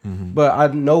corny. But I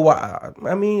know why.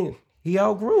 I mean, he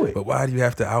outgrew it. But why do you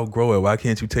have to outgrow it? Why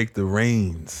can't you take the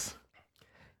reins?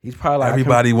 He's probably like,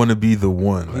 Everybody want to be the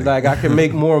one. He's like, I can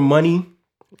make more money.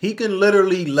 He can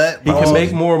literally let. He can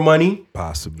make more money.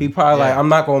 Possibly. He probably like, I'm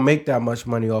not gonna make that much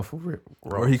money off of Rick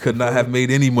Ross. Or he could not have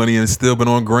made any money and still been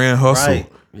on Grand Hustle.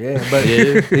 Right. Yeah, but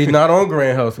he's not on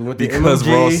Grand Hustle with Because the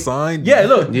MMG. Ross signed. Yeah,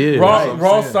 look, Yeah.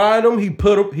 Ross signed him. He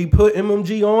put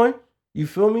MMG on. You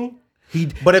feel me?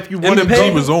 But if you want to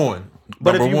MMG was on.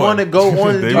 But if Number you one. want to go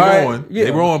on, They and were do- on.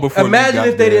 They were on before. Imagine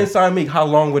Meek if they got there. didn't sign Meek, how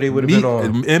long would they would have been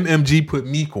on? MMG put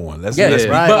Meek on. Let's be But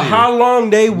clear. how long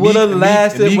they would have Meek-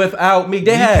 lasted Meek- without Meek?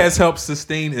 They Meek had has helped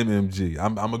sustain MMG.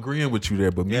 I'm agreeing with you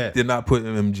there, but Meek did not put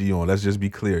MMG on. Let's just be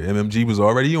clear. MMG was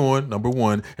already on, number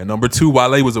one. And number two,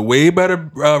 Wale was a way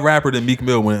better rapper than Meek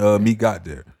Mill when Meek got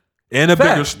there. And a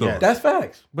bigger star. That's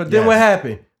facts. But then what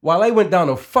happened? Wale went down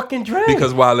a fucking drain.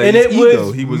 Because Wale's and it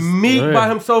ego, he was Meek by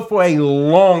himself for a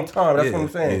long time. That's what I'm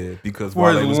saying. Yeah, because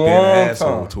For a Wale was being an long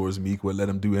asshole time. towards Meek, would let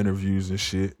him do interviews and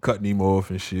shit, cutting him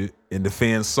off and shit. And the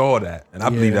fans saw that. And I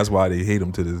believe that's why they hate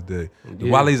him to this day.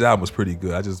 Wale's album was pretty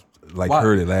good. I just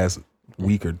heard it last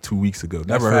week or 2 weeks ago.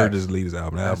 Never heard his latest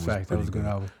album. The album was That was a good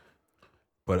album.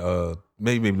 But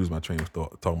maybe lose my train of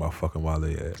thought talking about fucking Wale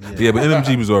ass. Yeah, but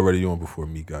MMG was already on before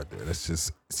Meek got there. Let's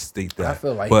just state that. I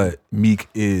feel like, but Meek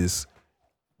is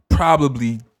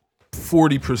probably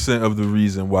 40% of the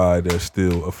reason why they're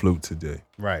still afloat today.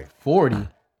 Right. 40.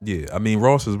 Yeah, I mean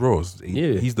Ross is Ross.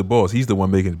 He's the boss. He's the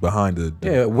one making behind the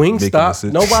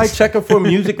Wingstop. Nobody checking for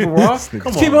music with Ross.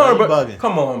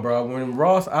 Come on, bro. When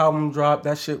Ross album dropped,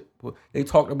 that shit, they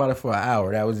talked about it for an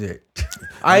hour. That was it.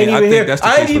 I ain't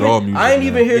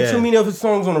even hear too many of his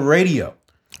songs on the radio.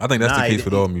 I think that's the case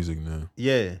with all music now.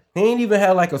 Yeah. He ain't even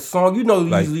had like a song. You know,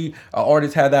 usually an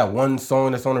artist had that one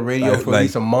song that's on the radio for at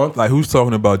least a month. Like who's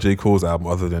talking about J. Cole's album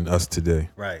other than us today?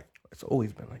 Right. It's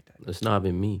always been like that. It's not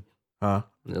been me. Huh?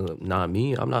 Not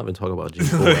me. I'm not even talking about J.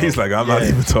 Cole. He's like, I'm not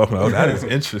even talking about that. Is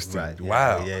interesting. Right.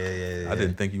 Wow. Yeah. I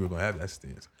didn't think you were gonna have that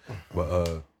stance.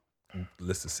 But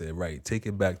Lissa said, right, take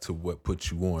it back to what put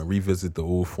you on. Revisit the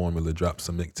old formula, drop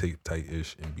some mixtape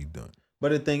tight-ish, and be done.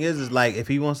 But the thing is like if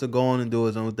he wants to go on and do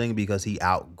his own thing because he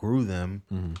outgrew them,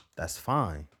 that's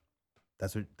fine.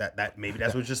 That's what maybe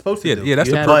that's what you're supposed to do. Yeah, that's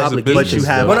the purpose of business.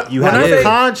 But you have a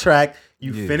contract.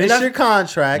 You finish your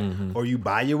contract, or you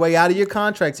buy your way out of your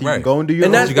contract, so you can go and do your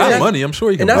own. You got money. I'm sure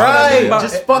you can. Right.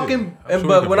 Just fucking.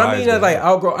 But what I mean is like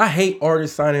outgrow. I hate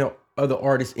artists signing other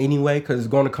artists anyway because it's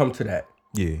going to come to that.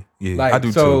 Yeah, like, I do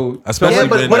so, too.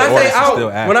 Especially when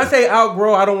I say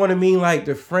outgrow, I don't want to mean like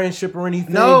the friendship or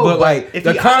anything. No, but like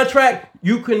the contract,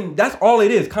 you can. That's all it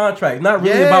is. Contract, not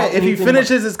really about. If he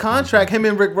finishes his contract, him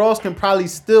and Rick Ross can probably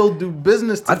still do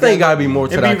business together. I think it gotta be more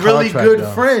to that contract. And be really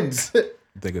good friends.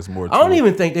 I think it's more. I don't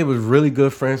even think they was really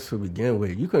good friends to begin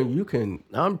with. You can.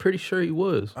 I'm pretty sure he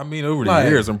was. I mean, over the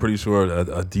years, I'm pretty sure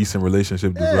a decent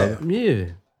relationship developed. Yeah,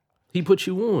 he put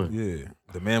you on. Yeah.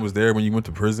 The man was there when you went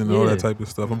to prison and all that type of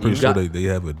stuff. I'm pretty sure they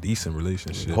have a decent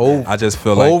relationship. I just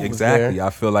feel like I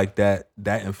feel like that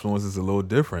influence is a little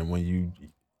different when you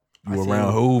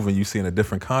around Hove and you seeing a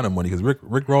different kind of money because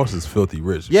Rick Ross is filthy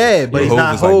rich. Yeah, but he's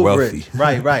not Hove rich.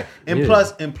 Right.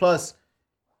 And plus,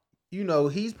 you know,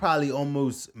 he's probably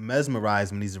almost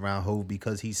mesmerized when he's around Hove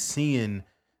because he's seeing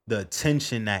the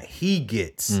attention that he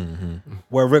gets,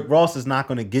 where Rick Ross is not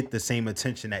going to get the same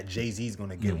attention that Jay-Z's going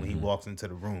to get when he walks into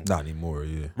the room. Not anymore,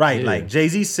 Right, like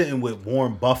Jay-Z's sitting with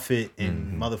Warren Buffett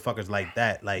and motherfuckers like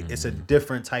that. Like, it's a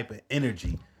different type of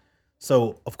energy.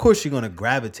 So, of course, you're going to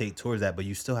gravitate towards that, but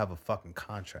you still have a fucking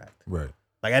contract. Right.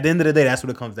 Like, at the end of the day, that's what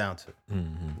it comes down to.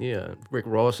 Yeah, Rick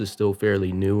Ross is still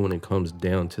fairly new when it comes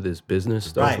down to this business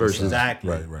stuff versus exactly.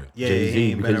 Right. Yeah,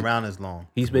 he ain't been around as long.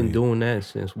 He's been doing that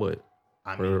since what?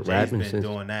 I mean, Jay's been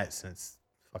doing that since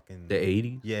fucking the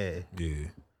 80s. Yeah.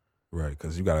 Right,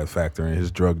 because you got to factor in his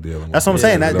drug dealing. That's what I'm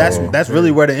saying. That's really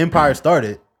where the empire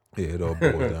started. Yeah, it all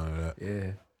boils down to that.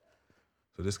 Yeah.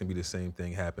 So this can be the same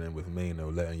thing happening with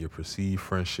Maino, letting your perceived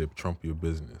friendship trump your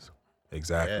business.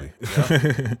 Exactly.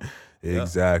 Yeah.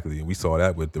 Exactly. And we saw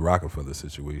that with the Rockefeller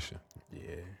situation.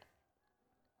 Yeah.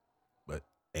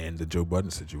 And the Joe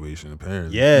Budden situation,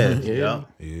 apparently.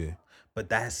 Yeah.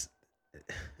 But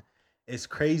it's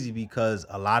crazy because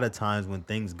a lot of times when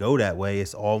things go that way,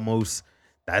 it's almost,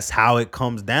 that's how it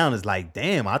comes down. It's like,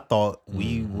 damn, I thought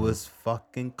we was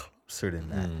fucking closer than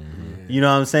that. You know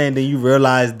what I'm saying? Then you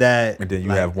realize that. And then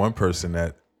you have one person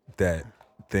that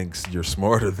thinks you're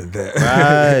smarter than that.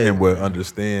 Right. And will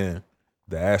understand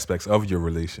the aspects of your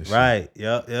relationship. Right.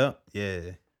 Yeah.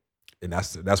 And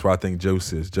that's where I think Joe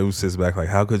sits. Joe sits back like,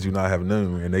 how could you not have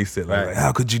known? And they sit like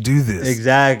how could you do this?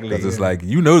 Exactly. Because it's like,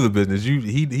 you know the business.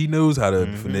 He knows how to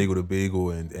finagle the bagel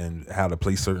and how to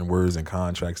place certain words in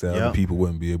contracts that other people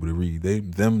wouldn't be able to read.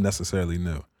 Them necessarily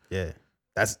know. Yeah.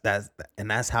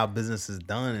 That's how business is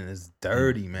done, and it's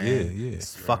dirty, man. Yeah.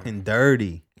 It's fucking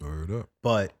dirty. Word up.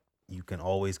 But you can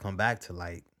always come back to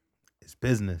like, it's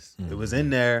business. It was in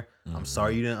there. I'm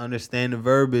sorry you didn't understand the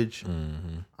verbiage.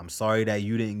 I'm sorry that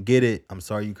you didn't get it. I'm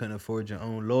sorry you couldn't afford your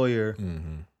own lawyer.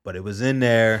 But it was in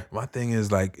there. My thing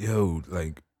is like,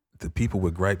 like the people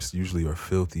with gripes usually are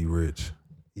filthy rich.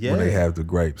 Yeah. When they have the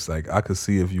gripes. Like I could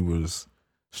see if you was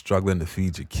struggling to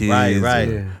feed your kids.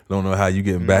 Right. Don't know how you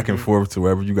getting back and forth to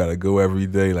wherever you gotta go every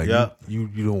day. Like you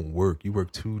don't work. You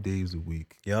work 2 days a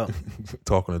week. Yep.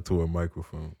 Talking to a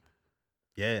microphone.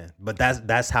 Yeah, but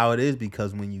that's how it is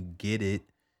because when you get it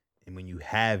and when you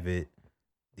have it,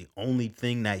 the only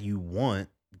thing that you want,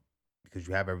 because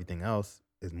you have everything else,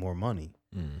 is more money.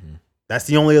 That's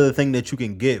the only other thing that you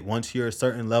can get once you're a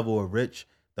certain level of rich.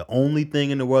 The only thing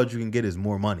in the world you can get is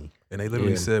more money. And they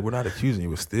literally said, we're not accusing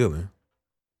you of stealing. You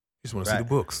just want to see the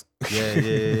books.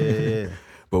 Yeah.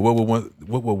 But what would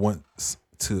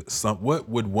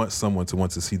want someone to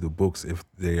want to see the books if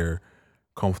they're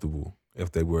comfortable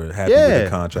If they were happy with the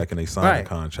contract and they signed the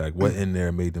contract, what in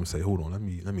there made them say, "Hold on, let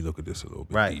me look at this a little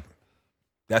bit deeper."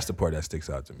 That's the part that sticks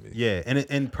out to me. Yeah,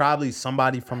 and probably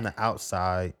somebody from the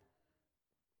outside,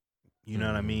 you know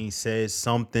what I mean, says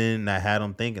something that had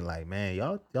them thinking like, "Man,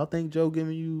 y'all think Joe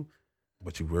giving you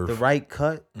what you worth the right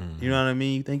cut?" You know what I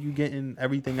mean? You think you getting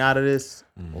everything out of this?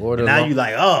 Or and now you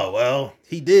like, oh well,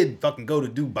 he did fucking go to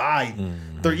Dubai.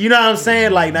 You know what I'm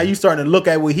saying? Like now you starting to look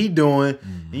at what he doing,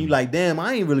 and you like, damn,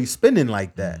 I ain't really spending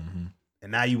like that.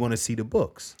 And now you want to see the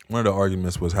books. One of the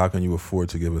arguments was, how can you afford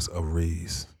to give us a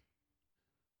raise?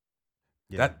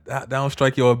 Yeah. That don't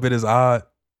strike you a bit as odd.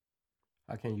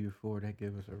 How can you afford to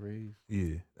give us a raise?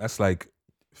 Yeah, that's like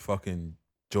fucking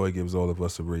Joy gives all of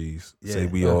us a raise. Yeah. Say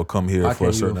we all come here for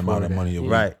a certain amount of money a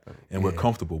week, and we're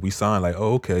comfortable. We sign like,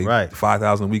 oh, okay,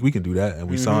 5,000 a week, we can do that, and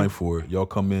we sign for it. Y'all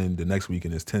come in the next week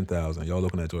and it's 10,000. Y'all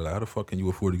looking at Joy like, how the fuck can you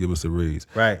afford to give us a raise?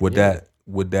 Right? Would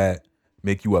that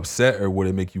make you upset, or would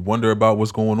it make you wonder about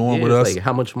what's going on with us? Like,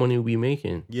 how much money are we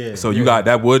making? Yeah. So you got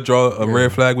that would draw a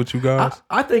red flag with you guys?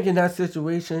 I think in that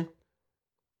situation,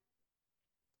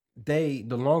 the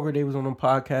longer they was on the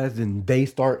podcast and they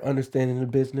start understanding the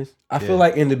business, I feel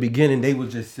like in the beginning they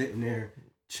was just sitting there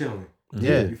chilling.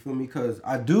 Yeah. You feel me? Because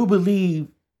I do believe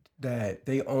that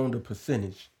they owned a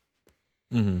percentage.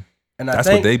 And that's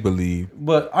what they believe.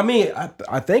 But I mean,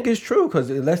 I think it's true because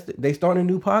unless they start a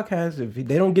new podcast, if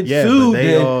they don't get sued,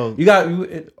 then you got.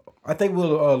 I think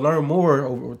we'll learn more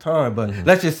over time. But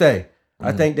let's just say,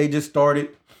 I think they just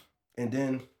started, and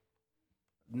then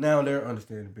now they're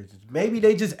understanding the business. Maybe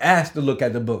they just asked to look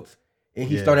at the books, and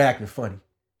he started acting funny.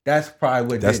 That's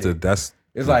probably what.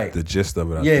 It's like the gist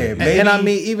of it. I think. Maybe. And I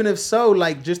mean, even if so,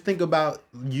 like just think about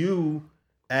you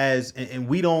as, and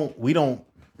we don't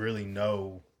really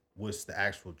know what's the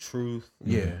actual truth,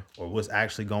 or what's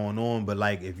actually going on. But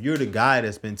like, if you're the guy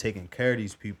that's been taking care of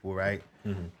these people, right,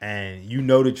 and you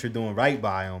know that you're doing right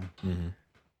by them,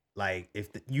 like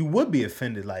you would be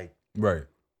offended, like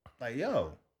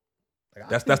yo,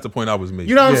 like, that's the point I was making.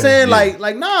 You know what I'm saying? Yeah.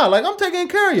 Like nah, like I'm taking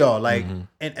care of y'all, like,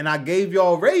 and I gave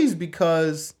y'all a raise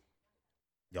because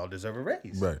y'all deserve a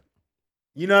raise, right?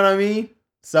 You know what I mean?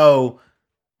 So.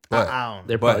 But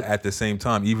at the same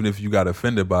time, even if you got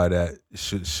offended by that,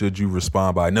 should you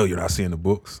respond by, no, you're not seeing the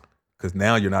books? Because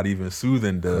now you're not even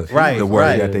soothing the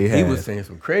worry that they had. He was saying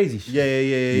some crazy shit.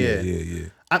 Yeah.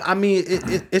 I mean,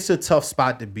 it's a tough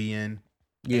spot to be in.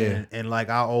 Yeah. And like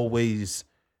I always,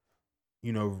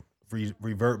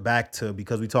 revert back to,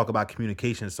 because we talk about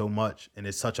communication so much, and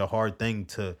it's such a hard thing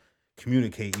to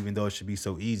communicate, even though it should be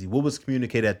so easy. What was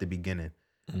communicated at the beginning?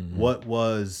 What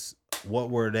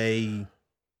were they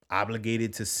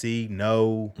obligated to see,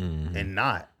 know, and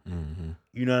not?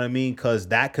 You know what I mean? Because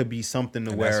that could be something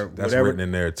to where that's whatever, written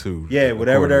in there too. Yeah,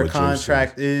 whatever their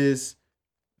contract is,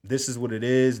 this is what it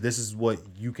is. This is what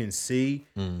you can see.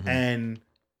 And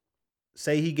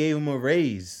say he gave him a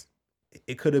raise,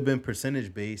 it could have been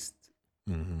percentage based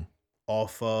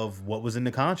off of what was in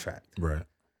the contract. Right.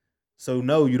 So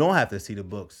no, you don't have to see the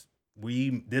books.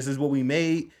 This is what we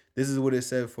made. This is what it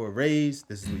said for a raise.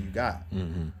 This is what you got.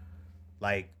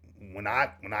 Like, when I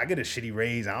get a shitty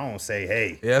raise, I don't say,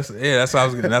 hey. That's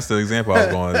the example I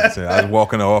was going to say. I was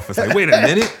walking in the office like, wait a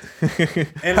minute.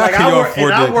 And like, how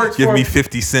can you afford to give me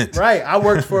 50 cents? Right. I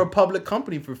worked for a public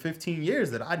company for 15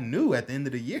 years that I knew at the end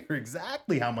of the year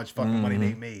exactly how much fucking money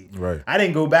they made. Right. I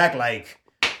didn't go back like,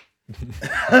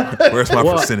 where's my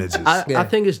percentages? I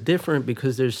think it's different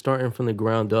because they're starting from the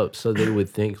ground up, so they would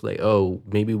think like, oh,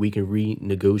 maybe we can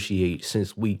renegotiate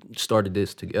since we started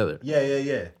this together.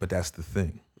 Yeah. But that's the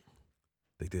thing.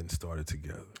 They didn't start it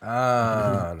together. No.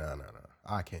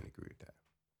 I can't agree with that.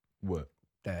 What?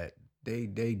 That they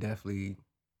definitely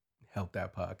helped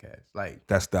that podcast. Like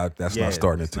that's not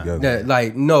starting it together.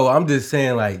 No, I'm just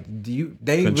saying like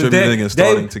they was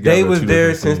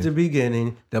there since the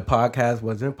beginning. The podcast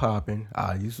wasn't popping.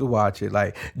 I used to watch it.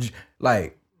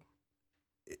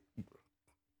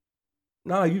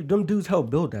 Them dudes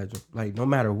helped build that. Like, no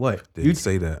matter what. Didn't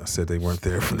say that. I said they weren't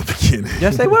there from the beginning.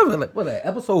 Yes, they were. Like,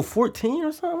 episode 14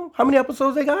 or something? How many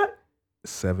episodes they got?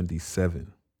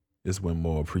 77 is when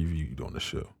Maul previewed on the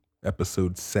show.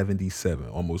 Episode 77.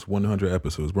 Almost 100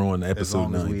 episodes. We're on episode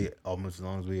 90. Almost as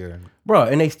long as we are. Bro,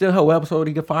 and they still held episode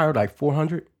he get fired like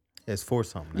 400? It's 4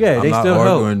 something. Yeah, I'm they not still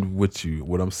arguing with you.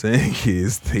 What I'm saying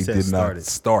is they did not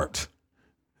start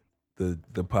the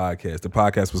podcast. The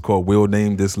podcast was called We'll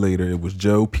Name This Later. It was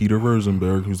Joe, Peter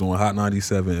Rosenberg, who's on Hot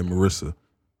 97, and Marissa.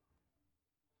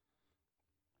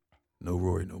 No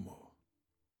Rory no more.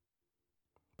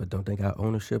 But don't they got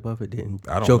ownership of it?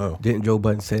 I don't know. Didn't Joe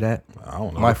Budden say that? I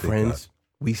don't know. My friends,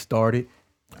 we started.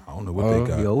 I don't know what they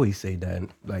got. You always say that.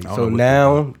 Like so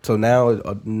now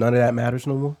none of that matters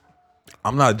no more.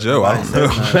 I'm not Joe. I don't know.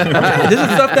 This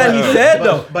is stuff that he said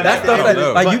though. But that's stuff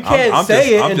that like you can't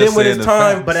say it, and then when it's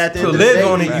time to live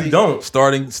on it, you don't.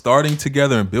 Starting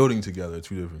together and building together are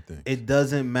two different things. It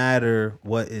doesn't matter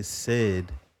what is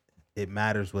said. It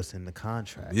matters what's in the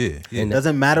contract. Yeah. It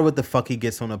doesn't matter what the fuck he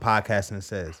gets on the podcast and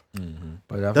says. Mm-hmm.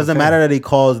 But it doesn't matter that he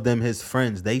calls them his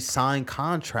friends. They sign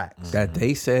contracts. That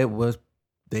they said was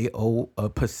they owe a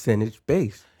percentage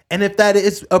base. And if that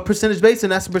is a percentage base, then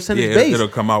that's a percentage base. It'll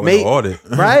come out with an audit.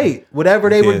 Right. Whatever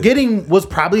they were getting was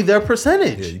probably their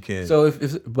percentage. Yeah, you can't. So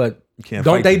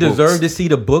don't they deserve to see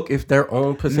the book if their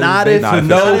own percentage base to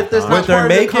know what they're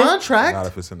making? Contract. Not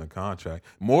if it's in the contract.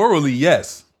 Morally,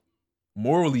 yes.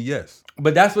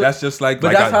 But that's just like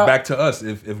back to us.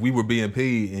 If we were being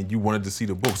paid and you wanted to see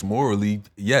the books, morally,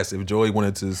 yes. If Joey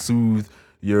wanted to soothe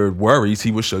your worries,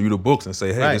 he would show you the books and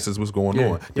say, hey, this is what's going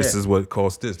on. This is what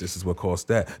costs this. This is what costs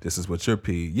that. This is what you're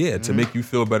paid. Yeah, to make you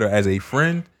feel better as a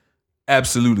friend,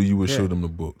 absolutely you would show them the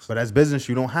books. But as business,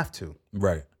 you don't have to.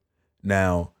 Right.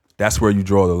 Now, that's where you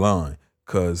draw the line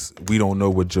because we don't know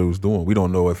what Joe's doing. We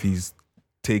don't know if he's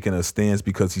taking a stance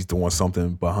because he's doing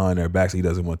something behind their backs he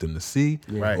doesn't want them to see,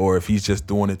 or if he's just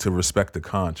doing it to respect the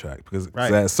contract. Because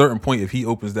at a certain point, if he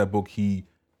opens that book, he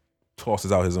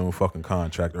tosses out his own fucking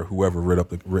contract or whoever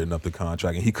written up the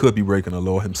contract, and he could be breaking the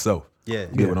law himself. You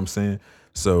get what I'm saying?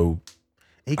 So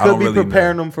he could be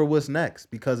preparing them for what's next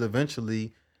because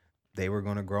eventually they were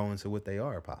going to grow into what they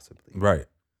are possibly.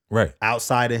 Right.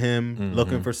 Outside of him,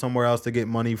 looking for somewhere else to get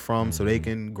money from so they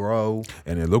can grow.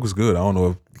 And it looks good. I don't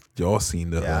know if y'all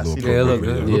seen the little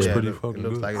program. It looks pretty fucking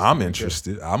good. Like I'm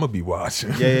interested. I'm going to be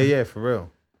watching. Yeah, for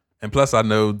real. And plus, I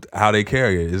know how they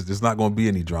carry it. There's not going to be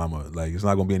any drama. Like, it's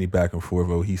not going to be any back and forth.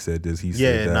 Oh, he said this, he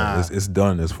said that. Nah. It's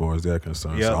done as far as they're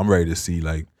concerned. So I'm ready to see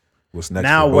like what's next.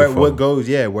 Now, what goes?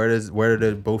 Yeah, where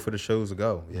do both of the shows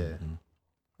go? Yeah,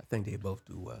 I think they both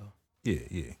do well.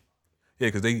 Yeah.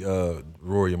 Because they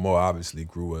Rory and Moore obviously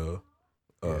grew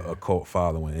a cult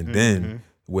following, and then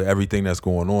with everything that's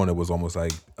going on, it was almost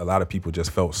like a lot of people just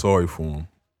felt sorry for him.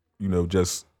 You know,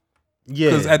 just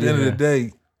because at the end of the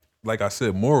day. Like I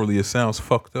said, morally, it sounds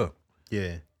fucked up.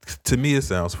 Yeah. To me, it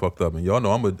sounds fucked up. And y'all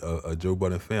know I'm a Joe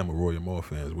Budden fan, I'm a Roy Moore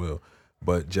fan as well.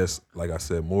 But just like I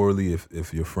said, morally,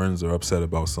 if your friends are upset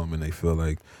about something and they feel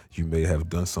like you may have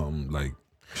done something, like,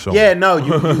 show them. No,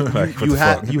 you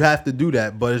have to do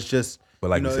that. But it's just,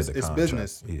 but like it's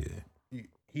business. Yeah.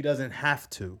 He doesn't have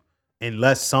to,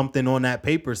 unless something on that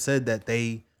paper said that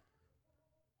they,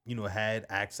 had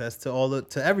access to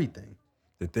to everything.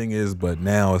 The thing is, but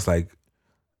now it's like,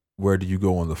 where do you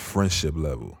go on the friendship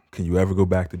level? Can you ever go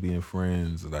back to being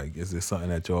friends? Like, is this something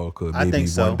that y'all could maybe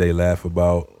one day laugh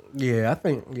about? Yeah, I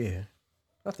think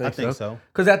so.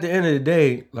 Because at the end of the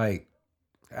day, like,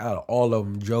 out of all of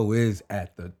them, Joe is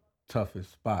at the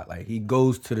toughest spot. Like, he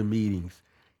goes to the meetings.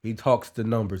 He talks the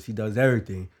numbers. He does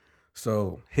everything.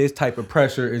 So his type of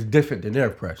pressure is different than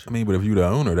their pressure. I mean, but if you're the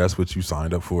owner, that's what you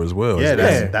signed up for as well. Yeah,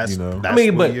 that's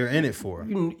what you're in it for.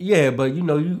 But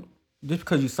just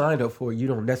because you signed up for it, you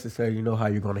don't necessarily know how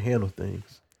you're going to handle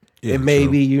things. Yeah, and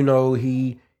maybe,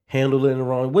 he handled it in the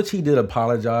wrong, which he did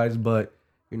apologize, but,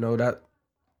 that,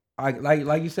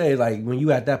 like you say, like, when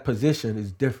you at that position,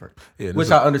 it's different. Yeah, which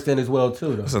I understand as well,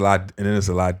 too, though. It's a lot, and then it's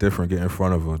a lot different getting in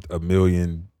front of a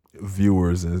million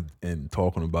viewers and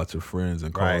talking about your friends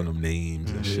and calling them names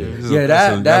and shit.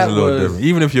 That's a little different.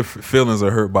 Even if your feelings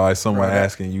are hurt by someone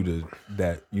asking you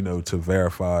to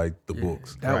verify the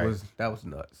books. That was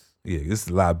nuts. Yeah, it's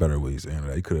a lot better ways to handle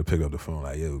that. You could have picked up the phone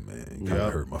like, yo, man, you kind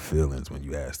of hurt my feelings when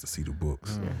you asked to see the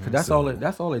books. Cause that's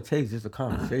all it takes, just a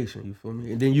conversation, you feel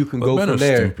me? And then you can go from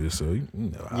there. Stupid, so you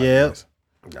know how it is.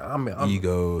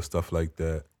 Ego, stuff like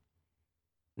that.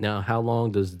 Now, how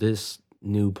long does this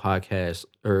new podcast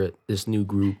or this new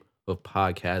group of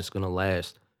podcasts gonna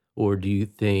last? Or do you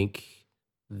think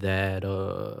that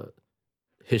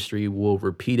history will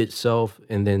repeat itself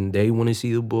and then they want to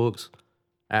see the books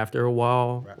after a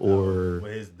while? Or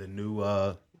where's the new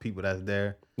people that's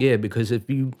there? Yeah, because if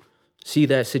you see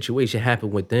that situation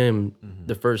happen with them,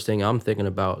 the first thing I'm thinking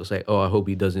about is like, oh, I hope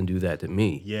he doesn't do that to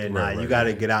me. Yeah, you got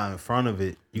to get out in front of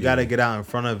it. You got to get out in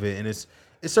front of it, and it's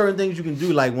certain things you can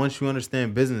do. Like once you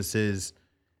understand businesses,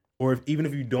 or even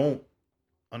if you don't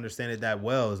understand it that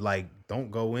well, it's like don't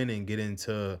go in and get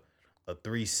into a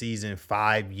 3-season,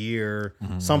 5-year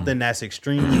something that's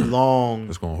extremely long.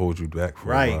 It's gonna hold you back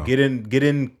for a while. Get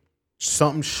in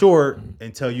something short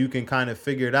until you can kind of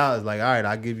figure it out. It's like, all right,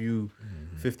 I'll give you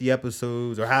 50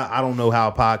 episodes, or I don't know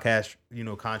how podcast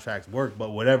contracts work, but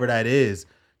whatever that is,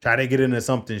 try to get into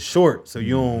something short so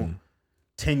you don't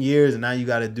 10 years and now you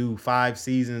got to do 5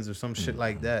 seasons or some shit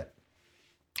like that.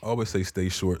 I always say stay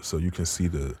short so you can see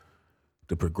the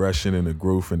progression and the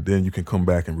growth, and then you can come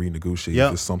back and renegotiate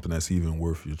if it's something that's even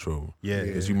worth your trouble. Yeah,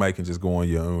 because you might can just go on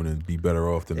your own and be better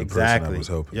off than the person that was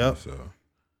helping you. So,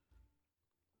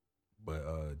 but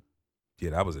yeah,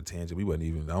 that was a tangent. We wasn't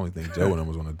even. I don't think Joe and them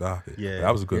was on the docket. Yeah, but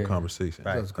that was a good conversation.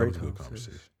 Right. That was a good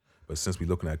conversation. But since we're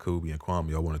looking at Kobe and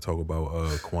Kwame, I want to talk about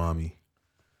Kwame.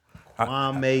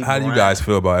 How do you guys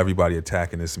feel about everybody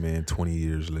attacking this man 20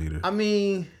 years later? I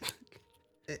mean,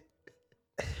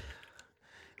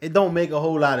 it don't make a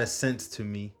whole lot of sense to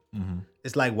me. Mm-hmm.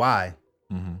 It's like, why?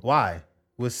 Mm-hmm. Why?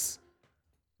 What's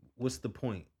the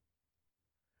point?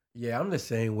 Yeah, I'm the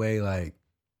same way. Like,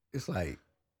 it's like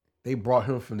they brought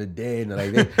him from the dead, and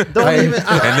like they and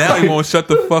now he won't shut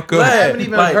the fuck up. I haven't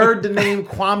even heard the name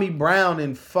Kwame Brown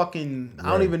in fucking.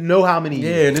 I don't even know how many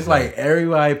years. Yeah, and it's like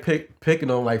everybody picking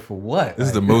on like for what? This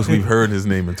is the most we've heard his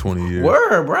name in 20 years.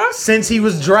 Word, bro. Since he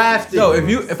was drafted. Yo,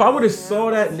 if I would have saw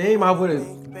that name, I would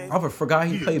have forgot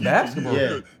he played basketball.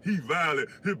 Yeah. He violent.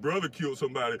 His brother killed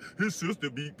somebody. His sister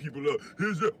beat people up.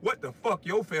 What the fuck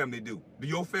your family do? Do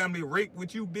your family rape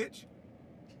with you, bitch?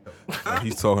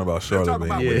 He's talking about Charlotte. Talk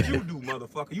about what you do,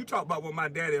 motherfucker. You talk about what my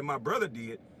daddy and my brother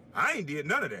did. I ain't did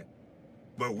none of that.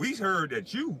 But we heard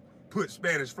that you put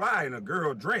Spanish fly in a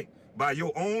girl drink by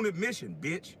your own admission,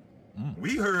 bitch.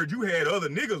 We heard you had other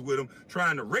niggas with him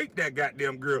trying to rape that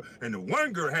goddamn girl, and the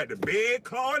one girl had to beg,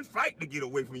 claw, and fight to get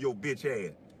away from your bitch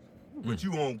ass. But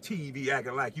you on TV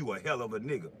acting like you a hell of a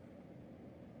nigga.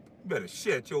 You better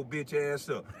shut your bitch ass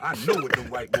up. I know what them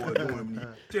white boys doing when you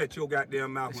shut your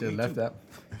goddamn mouth with me left too. that.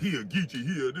 He a geechee,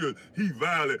 he a this, he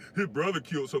violent, his brother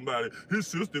killed somebody, his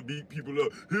sister beat people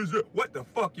up, what the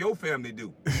fuck your family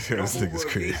do? This nigga's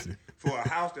crazy. For a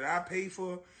house that I pay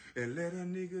for, and let a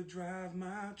nigga drive my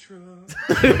truck.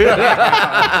 You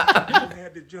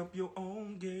had to jump your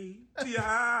own gate to your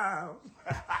house.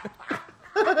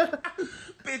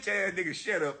 Bitch ass nigga,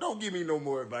 shut up. Don't give me no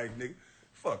more advice, nigga.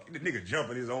 Fuck, the nigga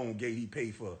jumping his own gate he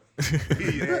paid for.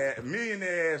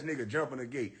 Millionaire ass nigga jumping a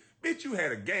gate. Bitch, you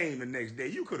had a game the next day.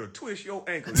 You could have twisted your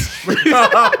ankle.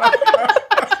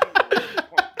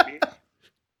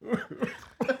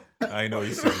 I know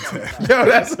you said that. Yo,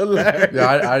 that's hilarious. Yo,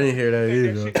 I didn't hear that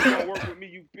either. Don't work with me,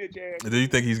 you bitch ass. Do you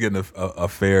think he's getting a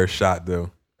fair shot though,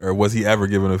 or was he ever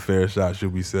given a fair shot?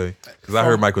 Should we say? Because I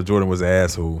heard Michael Jordan was an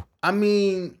asshole. I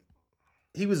mean,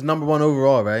 he was number 1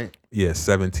 overall, right? Yeah,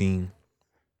 17.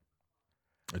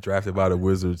 Drafted by the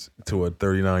Wizards to a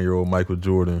 39-year-old Michael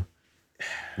Jordan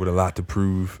with a lot to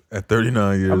prove at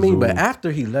 39 years old. I mean, but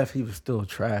after he left, he was still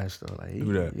trash though.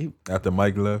 Like after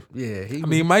Mike left, yeah.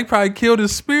 Mike probably killed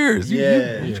his Spears.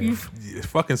 Yeah, you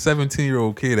fucking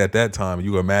 17-year-old kid at that time.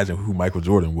 You imagine who Michael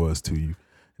Jordan was to you.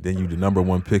 Then you the number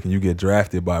 1 pick and you get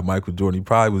drafted by Michael Jordan. He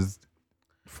probably was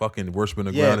fucking worshiping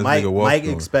the ground. Mike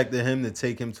expected him to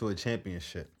take him to a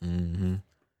championship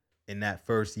in that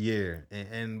first year,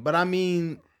 but I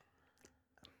mean,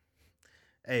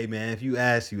 hey man, if you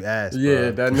ask, you ask.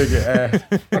 Yeah, bro. that nigga asked.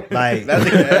 Like that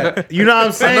nigga asked. You know what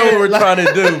I'm saying? I know what we're trying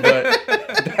to do, but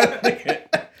that nigga,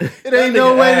 it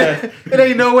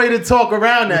ain't no way to talk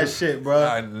around that shit,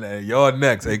 bro. Y'all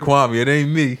next. Hey Kwame, it ain't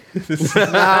me.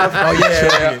 Oh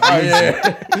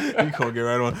yeah. You gonna get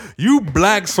right on. You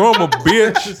black son of a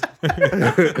bitch.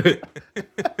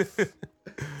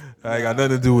 I ain't got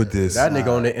nothing to do with this. That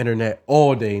nigga on the internet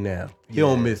all day now. He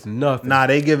don't miss nothing. Nah,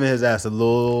 they giving his ass a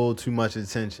little too much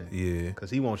attention. Yeah.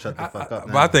 Because he won't shut the fuck up.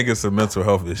 But I think it's a mental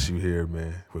health issue here,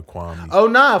 man, with Kwame. Oh,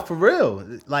 nah, for real.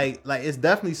 Like it's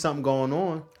definitely something going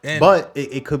on. But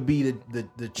it could be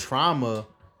the trauma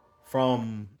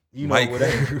from, Mike,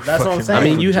 whatever. That's what I'm saying. I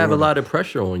mean, you have a lot of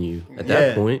pressure on you at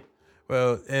that point.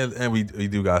 Well, and we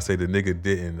do gotta say the nigga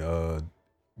didn't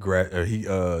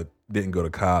didn't go to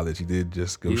college. He did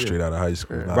just go straight out of high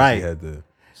school. Right. He had the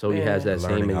So he has that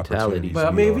same mentality. But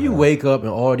I mean, if you wake up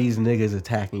and all these niggas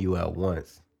attacking you at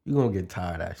once, you gonna get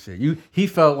tired of that shit. He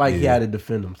felt like he had to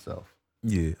defend himself.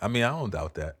 Yeah, I mean, I don't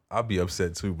doubt that. I'll be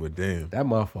upset too, but damn, that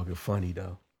motherfucker funny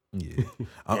though. Yeah,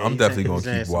 I'm definitely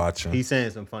gonna keep watching. He's saying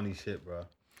some funny shit, bro.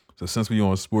 So since we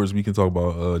on sports, we can talk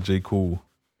about J.Cole.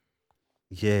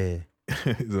 Yeah.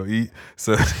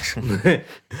 So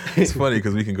it's funny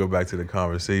because we can go back to the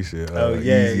conversation.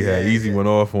 Easy went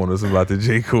off on us about the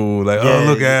J.Cole. Like,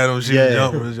 look at him,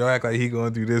 jumpers. Y'all act like he gonna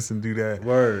do this and do that.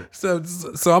 Word. So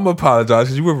I'm gonna apologize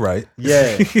because you were right.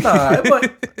 Yeah. Nah,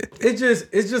 but it's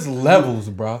just levels,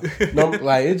 bro. No,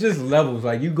 like it's just levels.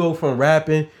 Like you go from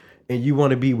rapping and you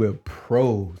want to be with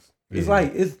pros. It's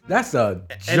like that's a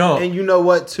jump. And you know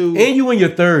what too? And you in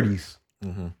your 30s.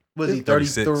 Mm-hmm. Was he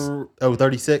 33? Oh,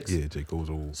 36? Yeah, J. Cole's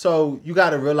old. So you got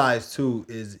to realize too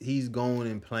is he's going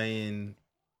and playing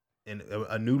in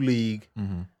a new league.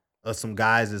 Some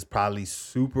guys is probably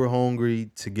super hungry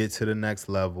to get to the next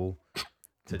level.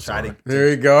 There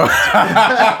you go.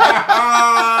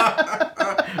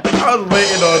 I was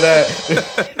waiting on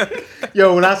that.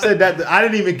 Yo, when I said that, I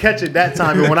didn't even catch it that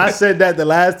time. And when I said that the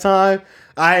last time,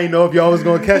 I ain't know if y'all was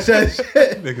gonna catch that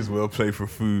shit. Niggas will play for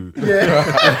food. Yeah.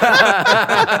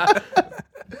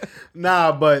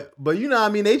 Nah, but you know what I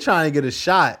mean? They trying to get a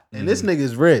shot. And this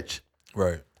nigga's rich.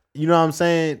 Right. You know what I'm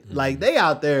saying? Like, they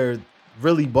out there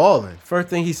really balling. First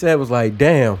thing he said was like,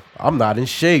 damn, I'm not in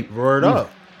shape. Word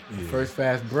up. Yeah. First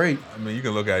fast break. I mean, you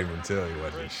can look at him and tell he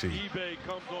wasn't in shape.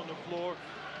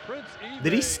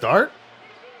 Did he start?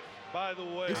 By the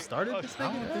way, he started this nigga?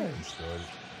 I don't think he started.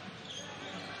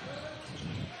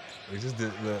 He just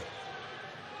did the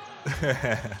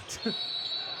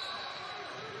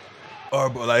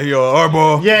R-ball, like yo,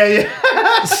 R-ball. Yeah.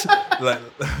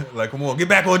 like, come on, get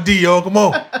back on D, yo, come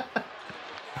on.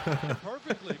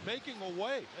 Perfectly making a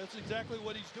way. That's exactly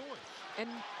what he's doing. And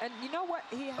you know what?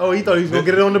 He thought he was gonna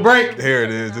get it on the break. Here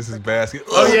it is. This is basket.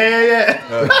 Oh yeah.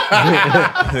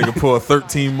 Nigga pull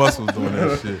 13 muscles doing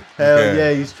that shit. Hell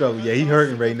yeah, he's struggling. Yeah, he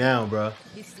hurting right now, bro.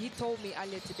 He told me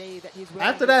earlier today that he's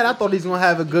after that, I thought he's gonna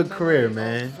have a good career,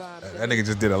 man. That nigga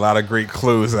just did a lot of great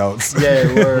closeouts.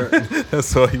 Yeah, word.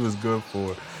 That's all he was good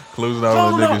for. Closing out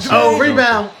on the nigga shit. Oh,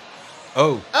 rebound.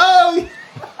 Oh.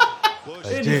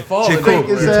 J. Cole.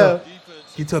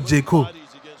 Get up, J. Cole.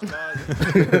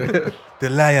 The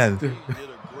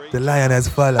lion has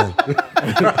fallen.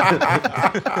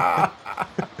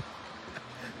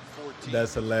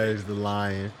 That's hilarious, the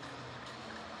lion.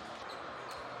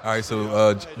 All right,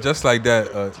 so just like that,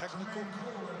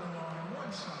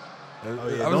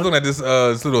 I was looking at this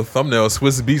little thumbnail.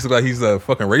 Swiss Beats look like he's a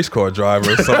fucking race car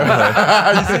driver or something.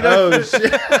 You see that? Oh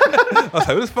shit! I was like,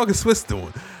 what is fucking Swiss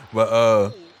doing?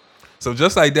 But so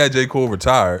just like that, J. Cole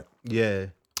retired. Yeah.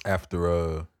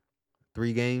 After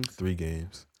 3 games. 3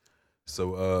 games.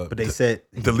 So but they said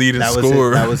the leading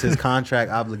scorer. That was his contract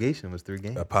obligation was 3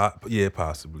 games. Yeah,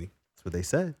 possibly. That's what they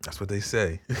said. That's what they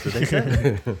say. That's what they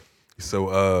said.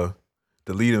 So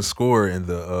the leading scorer in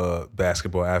the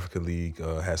Basketball Africa League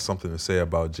has something to say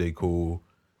about J. Cole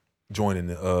joining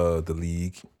the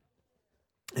league.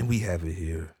 And we have it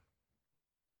here.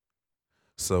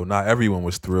 So not everyone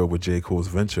was thrilled with J. Cole's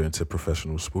venture into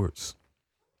professional sports.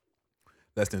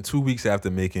 Less than 2 weeks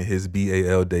after making his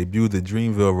BAL debut, the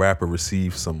Dreamville rapper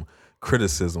received some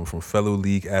criticism from fellow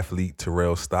league athlete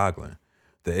Terrell Stoglin.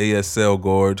 The ASL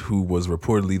guard, who was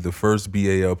reportedly the first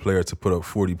BAL player to put up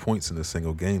 40 points in a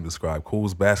single game, described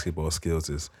Cole's basketball skills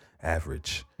as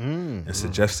average and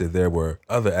suggested there were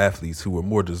other athletes who were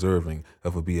more deserving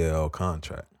of a BAL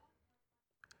contract.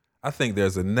 I think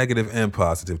there's a negative and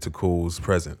positive to Cole's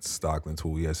presence, Stoglin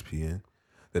told ESPN.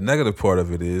 The negative part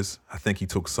of it is I think he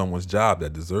took someone's job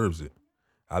that deserves it.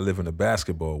 I live in a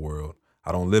basketball world.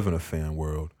 I don't live in a fan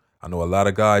world. I know a lot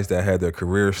of guys that had their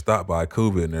careers stopped by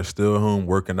COVID and they're still home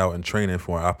working out and training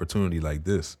for an opportunity like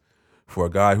this. For a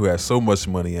guy who has so much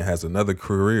money and has another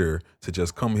career to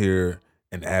just come here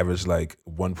and average like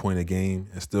 1 point a game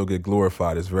and still get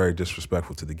glorified is very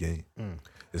disrespectful to the game.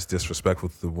 It's disrespectful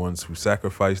to the ones who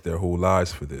sacrificed their whole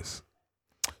lives for this.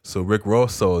 So Rick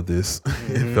Ross saw this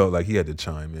and felt like he had to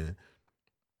chime in.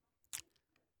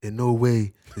 In no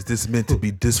way is this meant to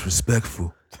be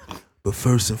disrespectful, but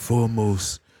first and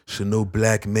foremost, should no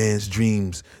black man's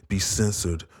dreams be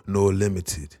censored nor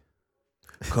limited.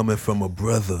 Coming from a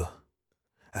brother,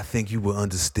 I think you will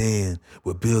understand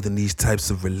what building these types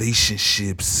of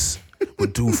relationships will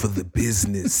do for the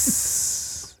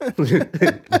business, for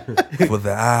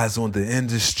the eyes on the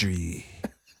industry.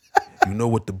 You know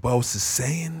what the boss is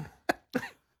saying?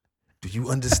 Do you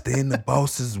understand the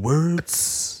boss's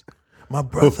words, my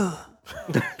brother?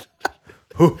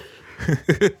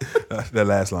 That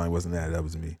last line wasn't that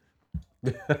was me.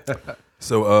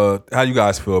 So how you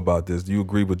guys feel about this? Do you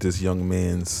agree with this young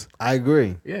man's I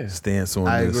agree. Stance on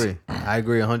this? I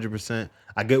agree 100%.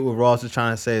 I get what Ross is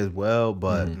trying to say as well,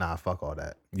 but nah, fuck all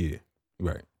that. Yeah,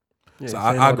 right. Yeah, so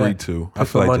I agree too. I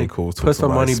feel like J. Cole took put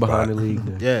some money spot. behind the league.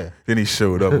 Then. Yeah. Then he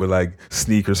showed up with like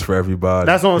sneakers for everybody.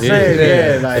 That's what I'm saying.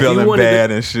 Yeah, like feeling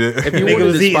bad and shit. If you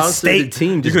wanted to sponsor the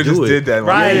team, you just could do just it. did that.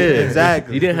 Right, Yeah.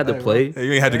 exactly. You didn't have to play.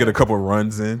 You ain't had to get a couple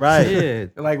runs in. Right. Yeah.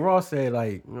 Like Ross said,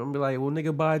 like I'm be like, well,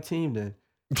 nigga, buy a team then.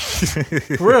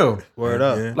 For real. Word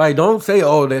up. Yeah. Like, don't say,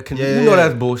 oh, that can. You know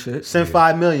that's bullshit. Send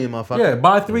 $5 million, motherfucker. Yeah,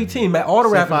 buy 3 teams. All the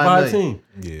Send rappers 5 buy a million. team.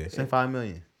 Yeah. Send $5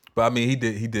 million. But I mean, he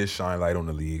did shine light on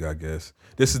the league, I guess.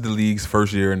 This is the league's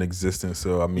first year in existence,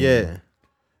 so I mean,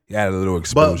 He had a little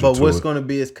exposure. But what's going to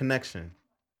be his connection?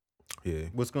 Yeah.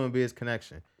 What's going to be his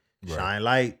connection?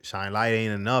 Right. Shine light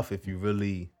ain't enough if you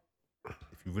really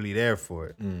there for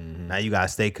it. Now you gotta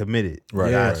stay committed. Right.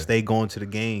 You gotta stay going to the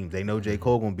games. They know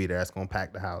J.Cole gonna be there. That's gonna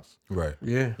pack the house. Right.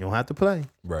 Yeah. You don't have to play.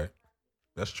 Right.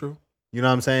 That's true. You know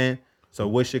what I'm saying? So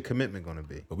what's your commitment gonna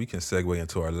be? But we can segue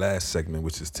into our last segment,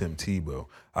 which is Tim Tebow.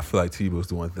 I feel like Tebow's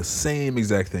doing the same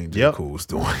exact thing J.Cole's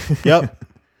doing. Yep.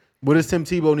 What does Tim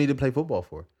Tebow need to play football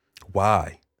for?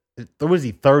 Why? What is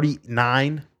he,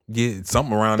 39? Yeah,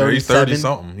 something around 37? There. He's 30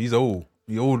 something. He's old.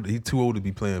 He's too old to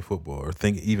be playing football or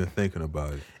even thinking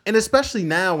about it. And especially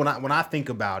now when I think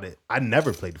about it, I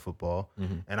never played football,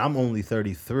 and I'm only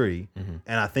 33, and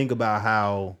I think about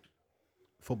how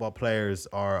football players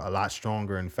are a lot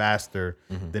stronger and faster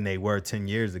than they were 10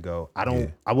 years ago.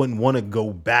 I wouldn't want to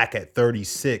go back at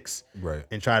 36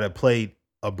 and try to play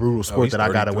a brutal sport that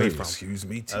I got away from. Excuse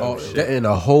me, too. In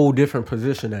a whole different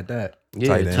position at that.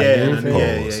 Tight end.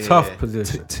 Yeah. Tough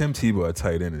position. Tim Tebow at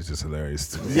tight end is just hilarious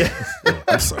to me. Yeah.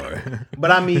 I'm sorry.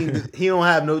 But I mean, he don't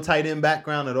have no tight end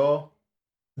background at all.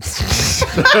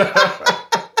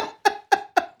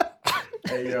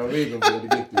 Hey, yo, we ain't gonna be able to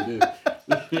get through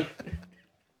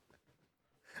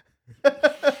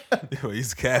this. Yo,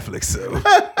 he's Catholic, so.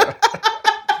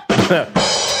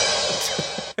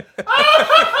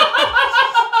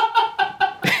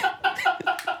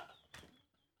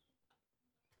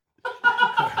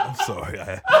 I'm sorry.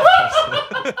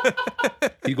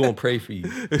 He gonna pray for you.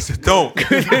 Don't.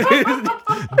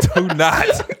 Do not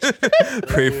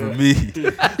pray for me.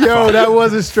 Yo, that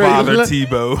wasn't straight. Father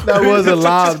Tebow. That was a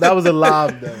lob. That was a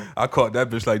lob, though. I caught that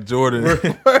bitch like Jordan.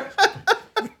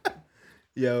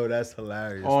 Yo, that's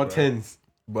hilarious. All bro. 10s.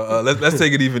 But let's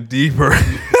take it even deeper.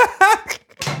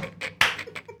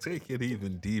 Take it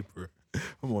even deeper.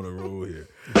 I'm on a roll here.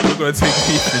 We're gonna take it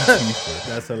even deeper.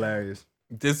 That's hilarious.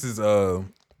 This is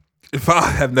if I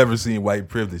have never seen white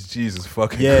privilege, Jesus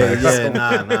fucking Christ. Yeah,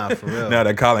 nah, for real. Now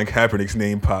that Colin Kaepernick's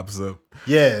name pops up.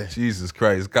 Yeah. Jesus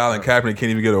Christ. Colin Kaepernick can't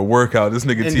even get a workout. This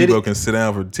nigga Tebow can sit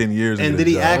down for 10 years. And did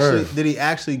he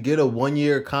actually get a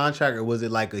 1-year contract, or was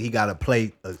it like he got to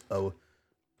play a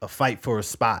fight for a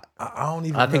spot? I don't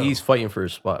even know. I think he's fighting for a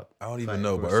spot. I don't even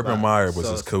know, but Urban Meyer was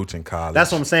his coach in college.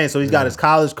 That's what I'm saying. So he's got his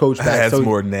college coach back. That's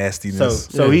more nastiness.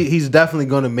 So he's definitely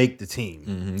going to make the team.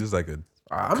 This is like a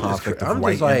I'm conflict of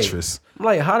white interests. I'm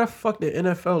like, how the fuck did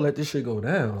NFL let this shit go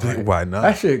down? Like, why not?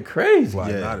 That shit crazy.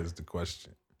 Why not is the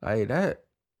question. Like that.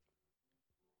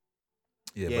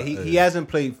 Yeah, he hasn't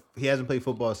played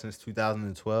football since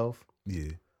 2012. Yeah.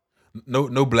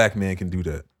 No black man can do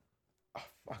that.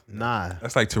 Nah.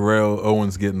 That's like Terrell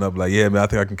Owens getting up like, yeah, man, I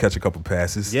think I can catch a couple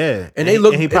passes. Yeah. And they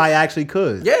look. And he probably actually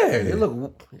could. Yeah, they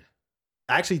look.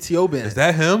 Actually, T.O. Ben. Is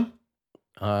that him?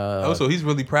 So he's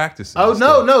really practicing. Oh,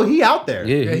 no, he out there.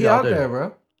 Yeah, he out there,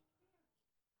 bro.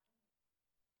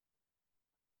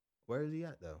 Where is he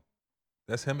at, though?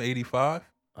 That's him, 85?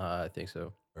 I think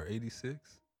so. Or 86?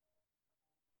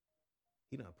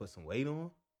 He done put some weight on?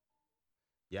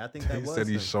 Yeah, I think that he was said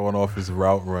he's him. showing off his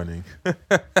route running. Nah.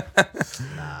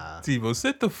 Tebow,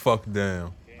 sit the fuck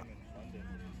down.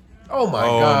 Oh my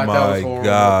God, that was horrible. Oh my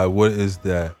God, what is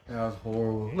that? That was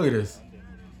horrible. Look at this.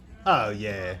 Oh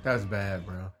yeah, that's bad,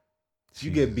 bro. You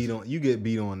get beat on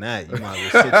that. You might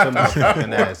as well sit your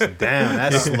motherfucking ass down.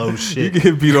 That's slow shit. You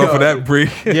get beat off of that break.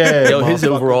 Yeah, yo, his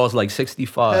overall is like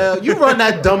 65. Hell, you run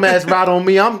that dumbass route on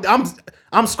me.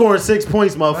 I'm scoring 6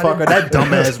 points, motherfucker. That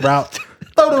dumbass route.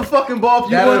 Throw the fucking ball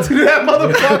if you want to that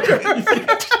motherfucker.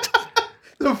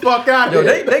 The fuck out yo,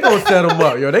 here. They gonna set him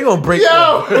up. Yo, they gonna break.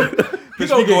 Yo, we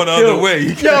going the other way.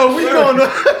 Yo, we going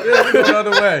the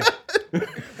other way.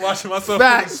 Watching myself.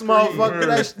 Facts, motherfucker.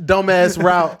 That dumbass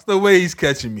route. That's the way he's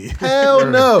catching me. Hell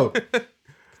no.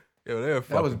 Yo, they're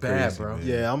fucking that was bad, crazy, bro. Man.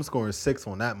 Yeah, I'm scoring 6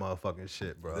 on that motherfucking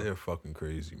shit, bro. They're fucking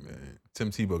crazy, man.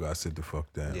 Tim Tebow got to sit the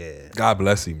fuck down. Yeah. God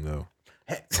bless him, though.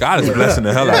 God is blessing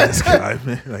the hell out of this guy,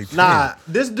 man. Like, nah,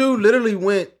 this dude literally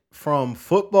went from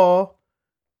football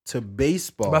to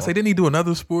baseball. I'm about to say, didn't he do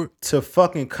another sport? To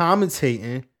fucking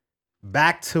commentating,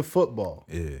 back to football.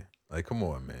 Yeah. Like, come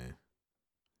on, man.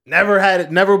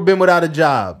 Never been without a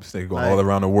job. This nigga going all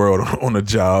around the world on the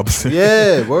jobs.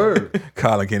 Yeah, word.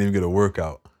 Colin can't even get a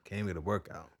workout. Can't even get a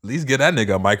workout. At least get that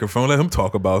nigga a microphone. Let him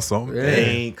talk about something. Yeah.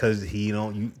 Ain't because he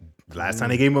don't. Last time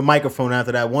they gave him a microphone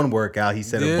after that one workout, he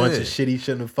said a bunch of shit he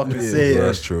shouldn't have fucking said.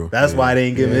 That's true. That's why they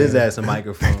didn't give his ass a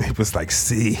microphone. It was like,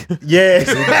 see. Yeah.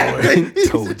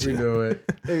 Told you. You know it.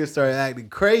 Niggas started acting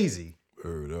crazy.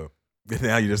 Word up.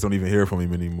 Now you just don't even hear from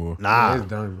him anymore. Nah. It's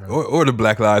done, bro. Or the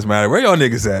Black Lives Matter. Where y'all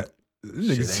niggas at?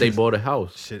 Niggas They bought a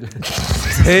house. Shit.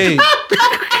 Hey.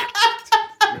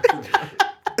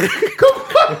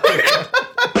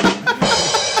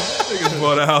 Niggas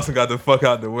bought a house and got the fuck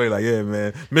out the way. Like, yeah,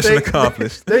 man, mission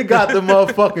accomplished. They got the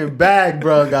motherfucking bag,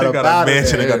 bro. Got a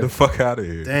mansion and got the fuck out of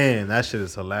here. Damn, that shit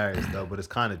is hilarious though, but it's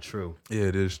kind of true. Yeah,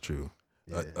 it is true.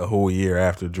 Yeah. A whole year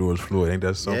after George Floyd, ain't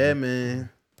that something? Yeah, man.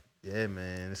 Yeah,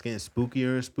 man. It's getting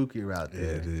spookier and spookier out there.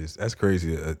 Yeah, it is. That's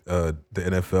crazy. The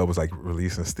NFL was like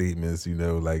releasing statements, you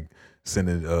know, like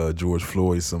sending George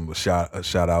Floyd some shout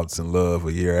outs and love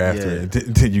a year after, and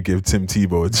then you give Tim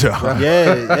Tebow a job.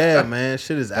 Yeah, man.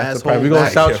 Shit is asshole. We're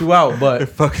gonna shout you out, but what the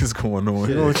fuck is going on?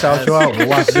 We're gonna shout you out, but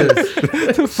watch this.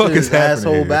 What the fuck is happening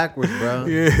asshole here? backwards, bro.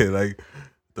 Yeah, like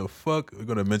the fuck. We're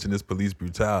gonna mention this police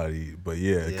brutality, but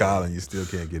Colin, you still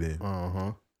can't get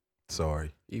in.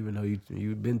 Sorry. Even though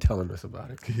you've been telling us about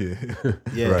it.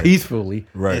 Yeah. Right. Peacefully.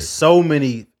 Right. And so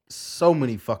many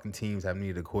fucking teams have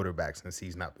needed a quarterback since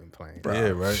he's not been playing. Bro. Yeah,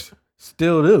 right.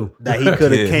 Still do. That he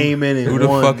could have came in and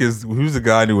won. Who's the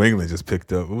guy New England just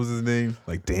picked up? What was his name?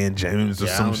 Like Dan Jones or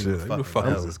some shit. Like, who the fuck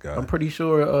is this guy? I'm pretty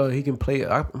sure he can play.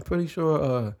 I'm pretty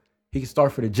sure he can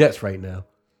start for the Jets right now.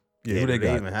 Yeah, who they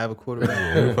got? Even have a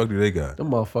quarterback? Who the fuck do they got? Them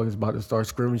motherfuckers about to start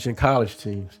scrimmaging college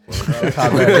teams. That's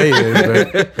how bad they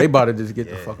is, but they about to just get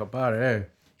the fuck up out of there.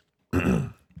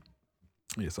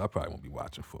 Yes, I probably won't be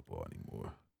watching football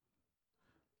anymore.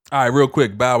 All right, real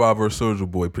quick. Bow Wow versus Soulja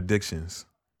Boy predictions.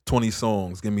 20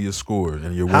 songs. Give me your score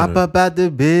and your winner. Hop up out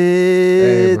the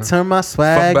bed, turn my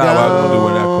swag Fuck Bow Wow on. gonna do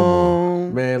when that come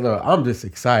on. Man, look, I'm just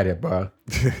excited, bro.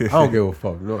 I don't give a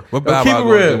fuck. No. What Bow Wow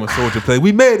gonna do when Soulja play?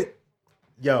 We made it.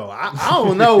 Yo, I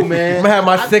don't know, man. I'm gonna have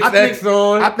my 6X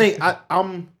on. I think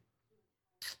I'm.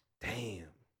 Damn.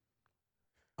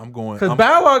 I'm going. Cause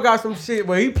Bow Wow got some shit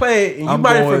where he played, and you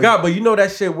might have forgot, but you know that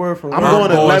shit word from. I'm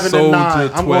going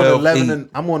 11-9. I'm going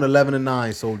 11. I'm going 11-9.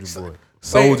 Soulja Boy.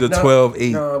 Soulja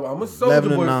 12-8. No, I'm a Soulja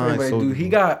Boy 11-9, fan, but dude, Soulja he Boy.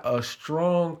 got a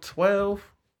strong 12.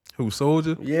 Who,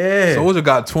 Soulja? Yeah. Soulja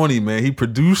got 20, man. He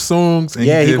produced songs and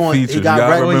Yeah, he he did going- he features. got you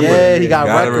gotta records. remember Yeah, that. he got you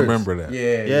gotta records. remember that.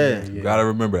 Yeah. You gotta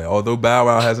remember that. Although Bow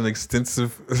Wow has an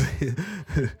extensive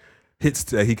hits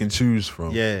that he can choose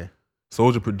from. Yeah.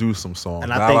 Soulja produced some songs.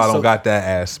 And I Bow think Wow don't got that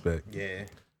aspect. Yeah.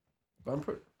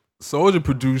 Soulja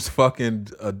produced fucking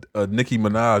a Nicki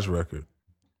Minaj record.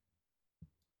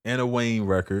 And a Wayne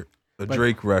record. A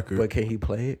Drake record. But can he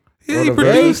play it? Yeah, he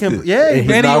produced it. Yeah, and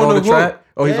he's not on the track.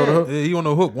 Oh, he's on the hook. Yeah, he on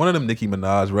the hook. One of them Nicki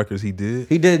Minaj records he did.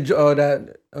 He did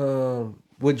that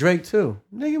with Drake too.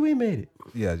 Nigga, we made it.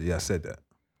 Yeah, I said that.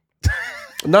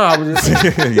 No, I was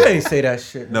just you ain't say that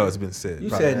shit. No, it's been said. You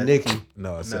said Nicki.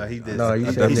 No, I said No, he did. No, you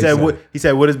I said He definitely said what? He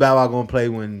said what is Bow Wow gonna play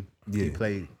when he Yeah.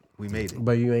 played? We made it.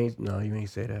 But you ain't. No, you ain't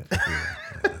say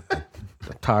that.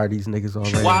 I'm tired of these niggas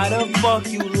already. Why the fuck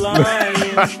you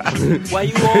lying? Why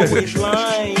you always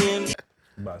lying?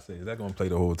 I'm about to say, is that gonna play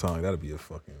the whole time? That'd be a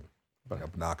fucking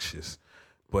obnoxious.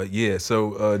 But yeah,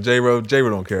 so Jro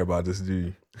don't care about this, do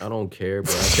you? I don't care,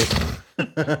 but I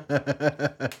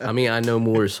think. I mean, I know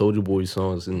more Soulja Boy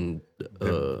songs than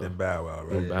Bow Wow,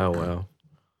 right? Bow Wow.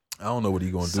 I don't know what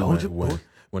he gonna do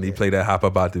when he play that hop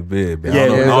up out the bed. Man. Yeah, I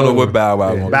don't know what Bow Wow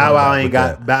gonna do. Bow Wow with ain't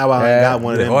that. got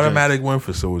one of them. Automatic win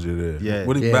for Soulja there. Yeah.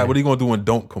 What he gonna do when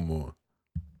Don't come on?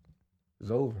 It's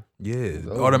over. Yeah,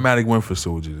 automatic win for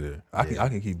Soulja there. I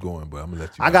can keep going, but I'm gonna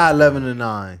let you. I got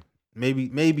 11-9.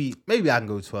 Maybe I can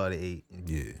go 12-8.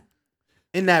 Yeah.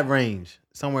 In that range,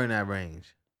 somewhere in that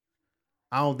range.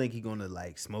 I don't think he's gonna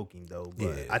like smoke him though.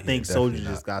 But I think definitely Soulja not.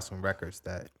 just got some records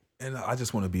that. And I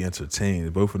just want to be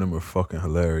entertained. Both of them are fucking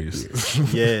hilarious.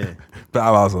 Yeah.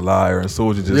 Bow Wow's a liar, and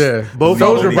Soulja just Both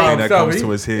Soulja by that comes to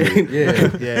his head.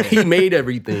 Yeah. He made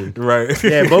everything. Right.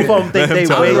 Yeah, both of them think they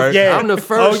win. right? Yeah, I'm the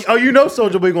first. Oh, you know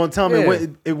Soulja Boy gonna tell me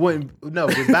it wouldn't. No,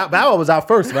 because Bow Wow was out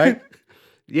first, right?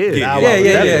 Yeah.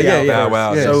 Bow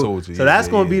Wow and So Soulja. that's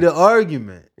gonna be the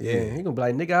argument. Yeah, he gonna be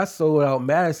like, nigga, I sold out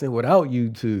Madison without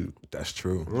YouTube. That's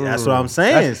true. That's what I'm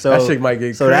saying. So that shit might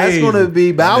get so that's crazy. gonna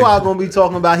be Bow Wow gonna be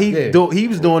talking about he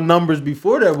was doing numbers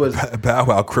before there was Bow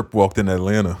Wow crip walked in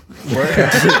Atlanta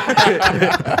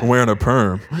wearing a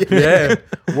perm. Yeah,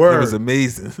 It was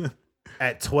amazing.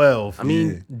 at 12. I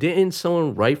mean, didn't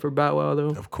someone write for Bow Wow though?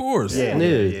 Of course. Yeah.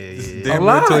 Damn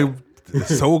near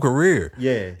his whole career.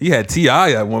 Yeah. He had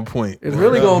T.I. at one point. It's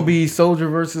really gonna be Soulja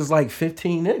versus like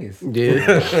 15 niggas.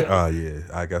 Yeah. Oh, yeah.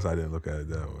 I guess I didn't look at it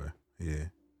that way. Yeah.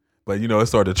 But, it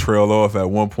started to trail off at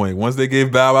one point. Once they gave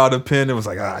Bow Wow the pin, it was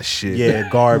like, shit. Yeah,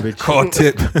 garbage. Call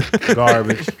tip.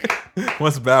 Garbage.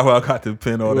 Once Bow Wow got the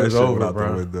pin, all It that was shit over, went out bro.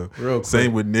 the window. Real quick.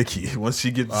 Same with Nicki. Once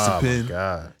she gets the pin.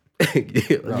 God.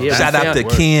 Yeah, Shout out to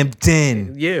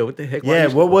Camden. Yeah, what the heck? Yeah,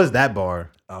 what was that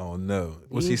bar? I don't know.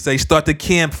 What she say? Start the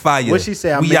campfire. What she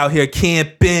say? We out here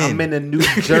camping. I'm in a New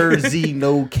Jersey,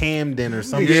 no Camden or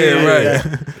something. Yeah, right.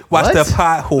 Watch the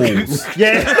potholes.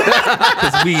 Yeah.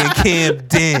 Because we in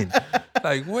Camden.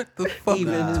 Like, what the fuck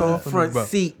Even are you in the talking front about?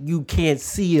 seat, you can't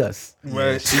see us.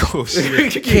 Right. Oh,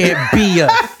 shit. You can't be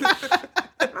us.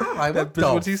 I'm like, That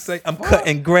bitch, what you say? I'm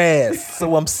cutting grass,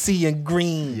 so I'm seeing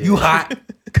green. You hot?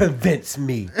 Convince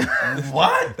me.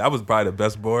 What? That was probably the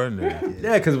best bar in there.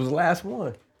 Yeah, because it was the last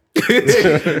one.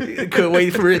 Couldn't wait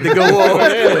for it to go on.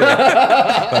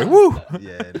 Like, woo.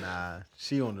 Yeah, nah.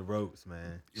 She on the ropes,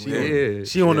 man.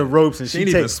 She On the ropes and She ain't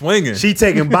even swinging. She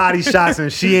taking body shots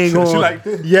and she ain't going. She like,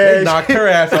 They knocked her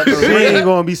ass out the She ring. ain't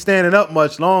gonna be standing up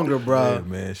much longer, bro. Yeah,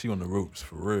 man, she on the ropes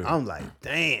for real. I'm like,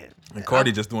 damn. And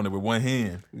Cardi just doing it with one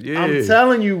hand. Yeah. I'm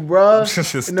telling you, bro.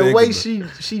 Just And the way thinking,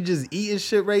 she just eating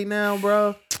shit right now,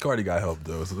 bro. Cardi got help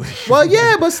though. Well,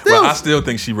 yeah, but still. Well, I still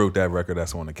think she wrote that record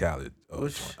that's on the Khaled.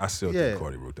 I still Yeah. think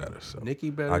Cardi wrote that herself. Nicki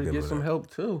I'll better give get her some that.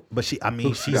 help too. But she's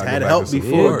gotta had go help back to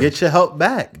before. Safari. Get your help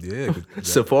back. Yeah,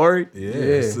 Safari?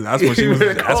 yeah. So that's when she was.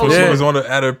 That's when she was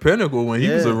at her pinnacle when he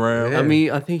was around. I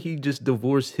mean, I think he just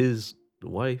divorced his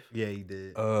wife. Yeah, he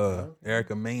did.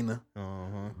 Erica Mena.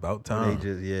 About They time.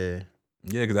 just Yeah,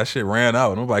 because that shit ran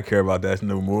out. Nobody care about that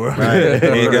no more. Right. He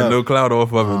ain't got no clout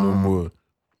off of it no more.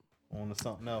 on to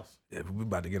something else. Yeah, but we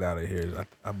about to get out of here.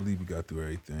 I believe we got through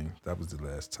everything. That was the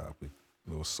last topic.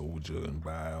 Little Soulja and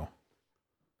Bow.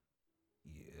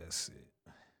 Yeah, that's it.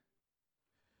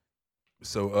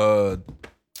 So,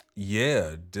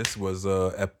 yeah, this was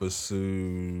episode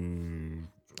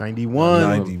 91.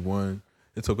 91.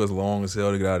 It took us long as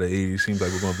hell to get out of the 80s. Seems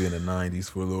like we're going to be in the 90s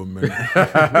for a little minute.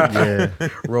 Yeah.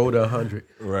 Road to 100.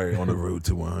 Right, on the road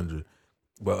to 100.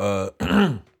 But,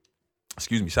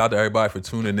 excuse me, shout out to everybody for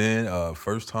tuning in.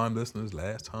 First-time listeners,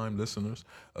 last-time listeners,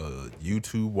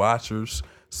 YouTube watchers,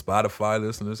 Spotify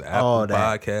listeners, Apple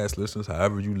Podcast listeners,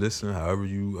 however you listen, however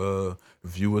you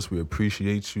view us, we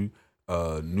appreciate you.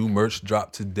 New merch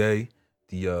dropped today.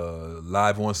 The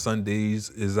Live on Sundays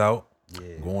is out.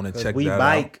 Yeah. Go on and check we that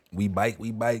bike. out. We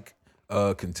bike.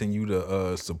 Continue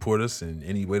to support us in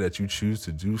any way that you choose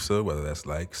to do so, whether that's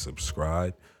like,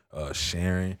 subscribe,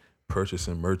 sharing,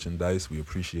 purchasing merchandise. We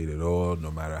appreciate it all, no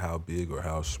matter how big or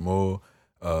how small.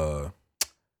 You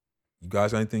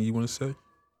guys got anything you want to say?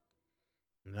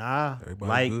 Nah. Everybody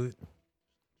Like, good?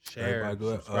 share, Everybody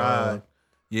good? subscribe.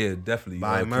 Yeah, definitely.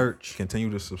 Buy merch. Continue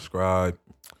to subscribe.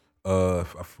 I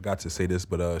forgot to say this,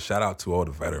 but shout out to all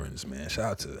the veterans, man. Shout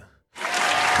out to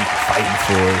people fighting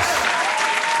for us.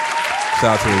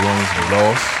 Shout out to the ones who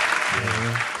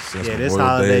lost. Since this Memorial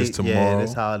holiday Day is tomorrow.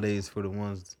 this holiday is for the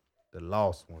ones, the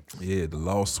lost ones. Yeah, the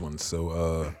lost ones.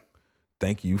 So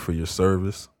thank you for your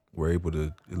service. We're able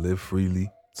to live freely,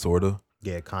 sort of.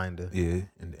 Yeah, kind of. Yeah,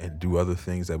 and do other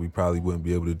things that we probably wouldn't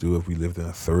be able to do if we lived in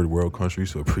a third world country.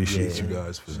 So appreciate you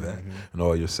guys for that and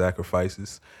all your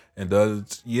sacrifices. And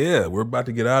yeah, we're about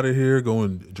to get out of here, go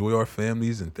and enjoy our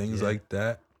families and things like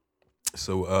that.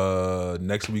 So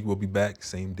next week we'll be back,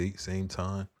 same date, same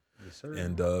time. Yes, sir.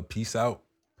 And peace out.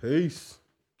 Peace.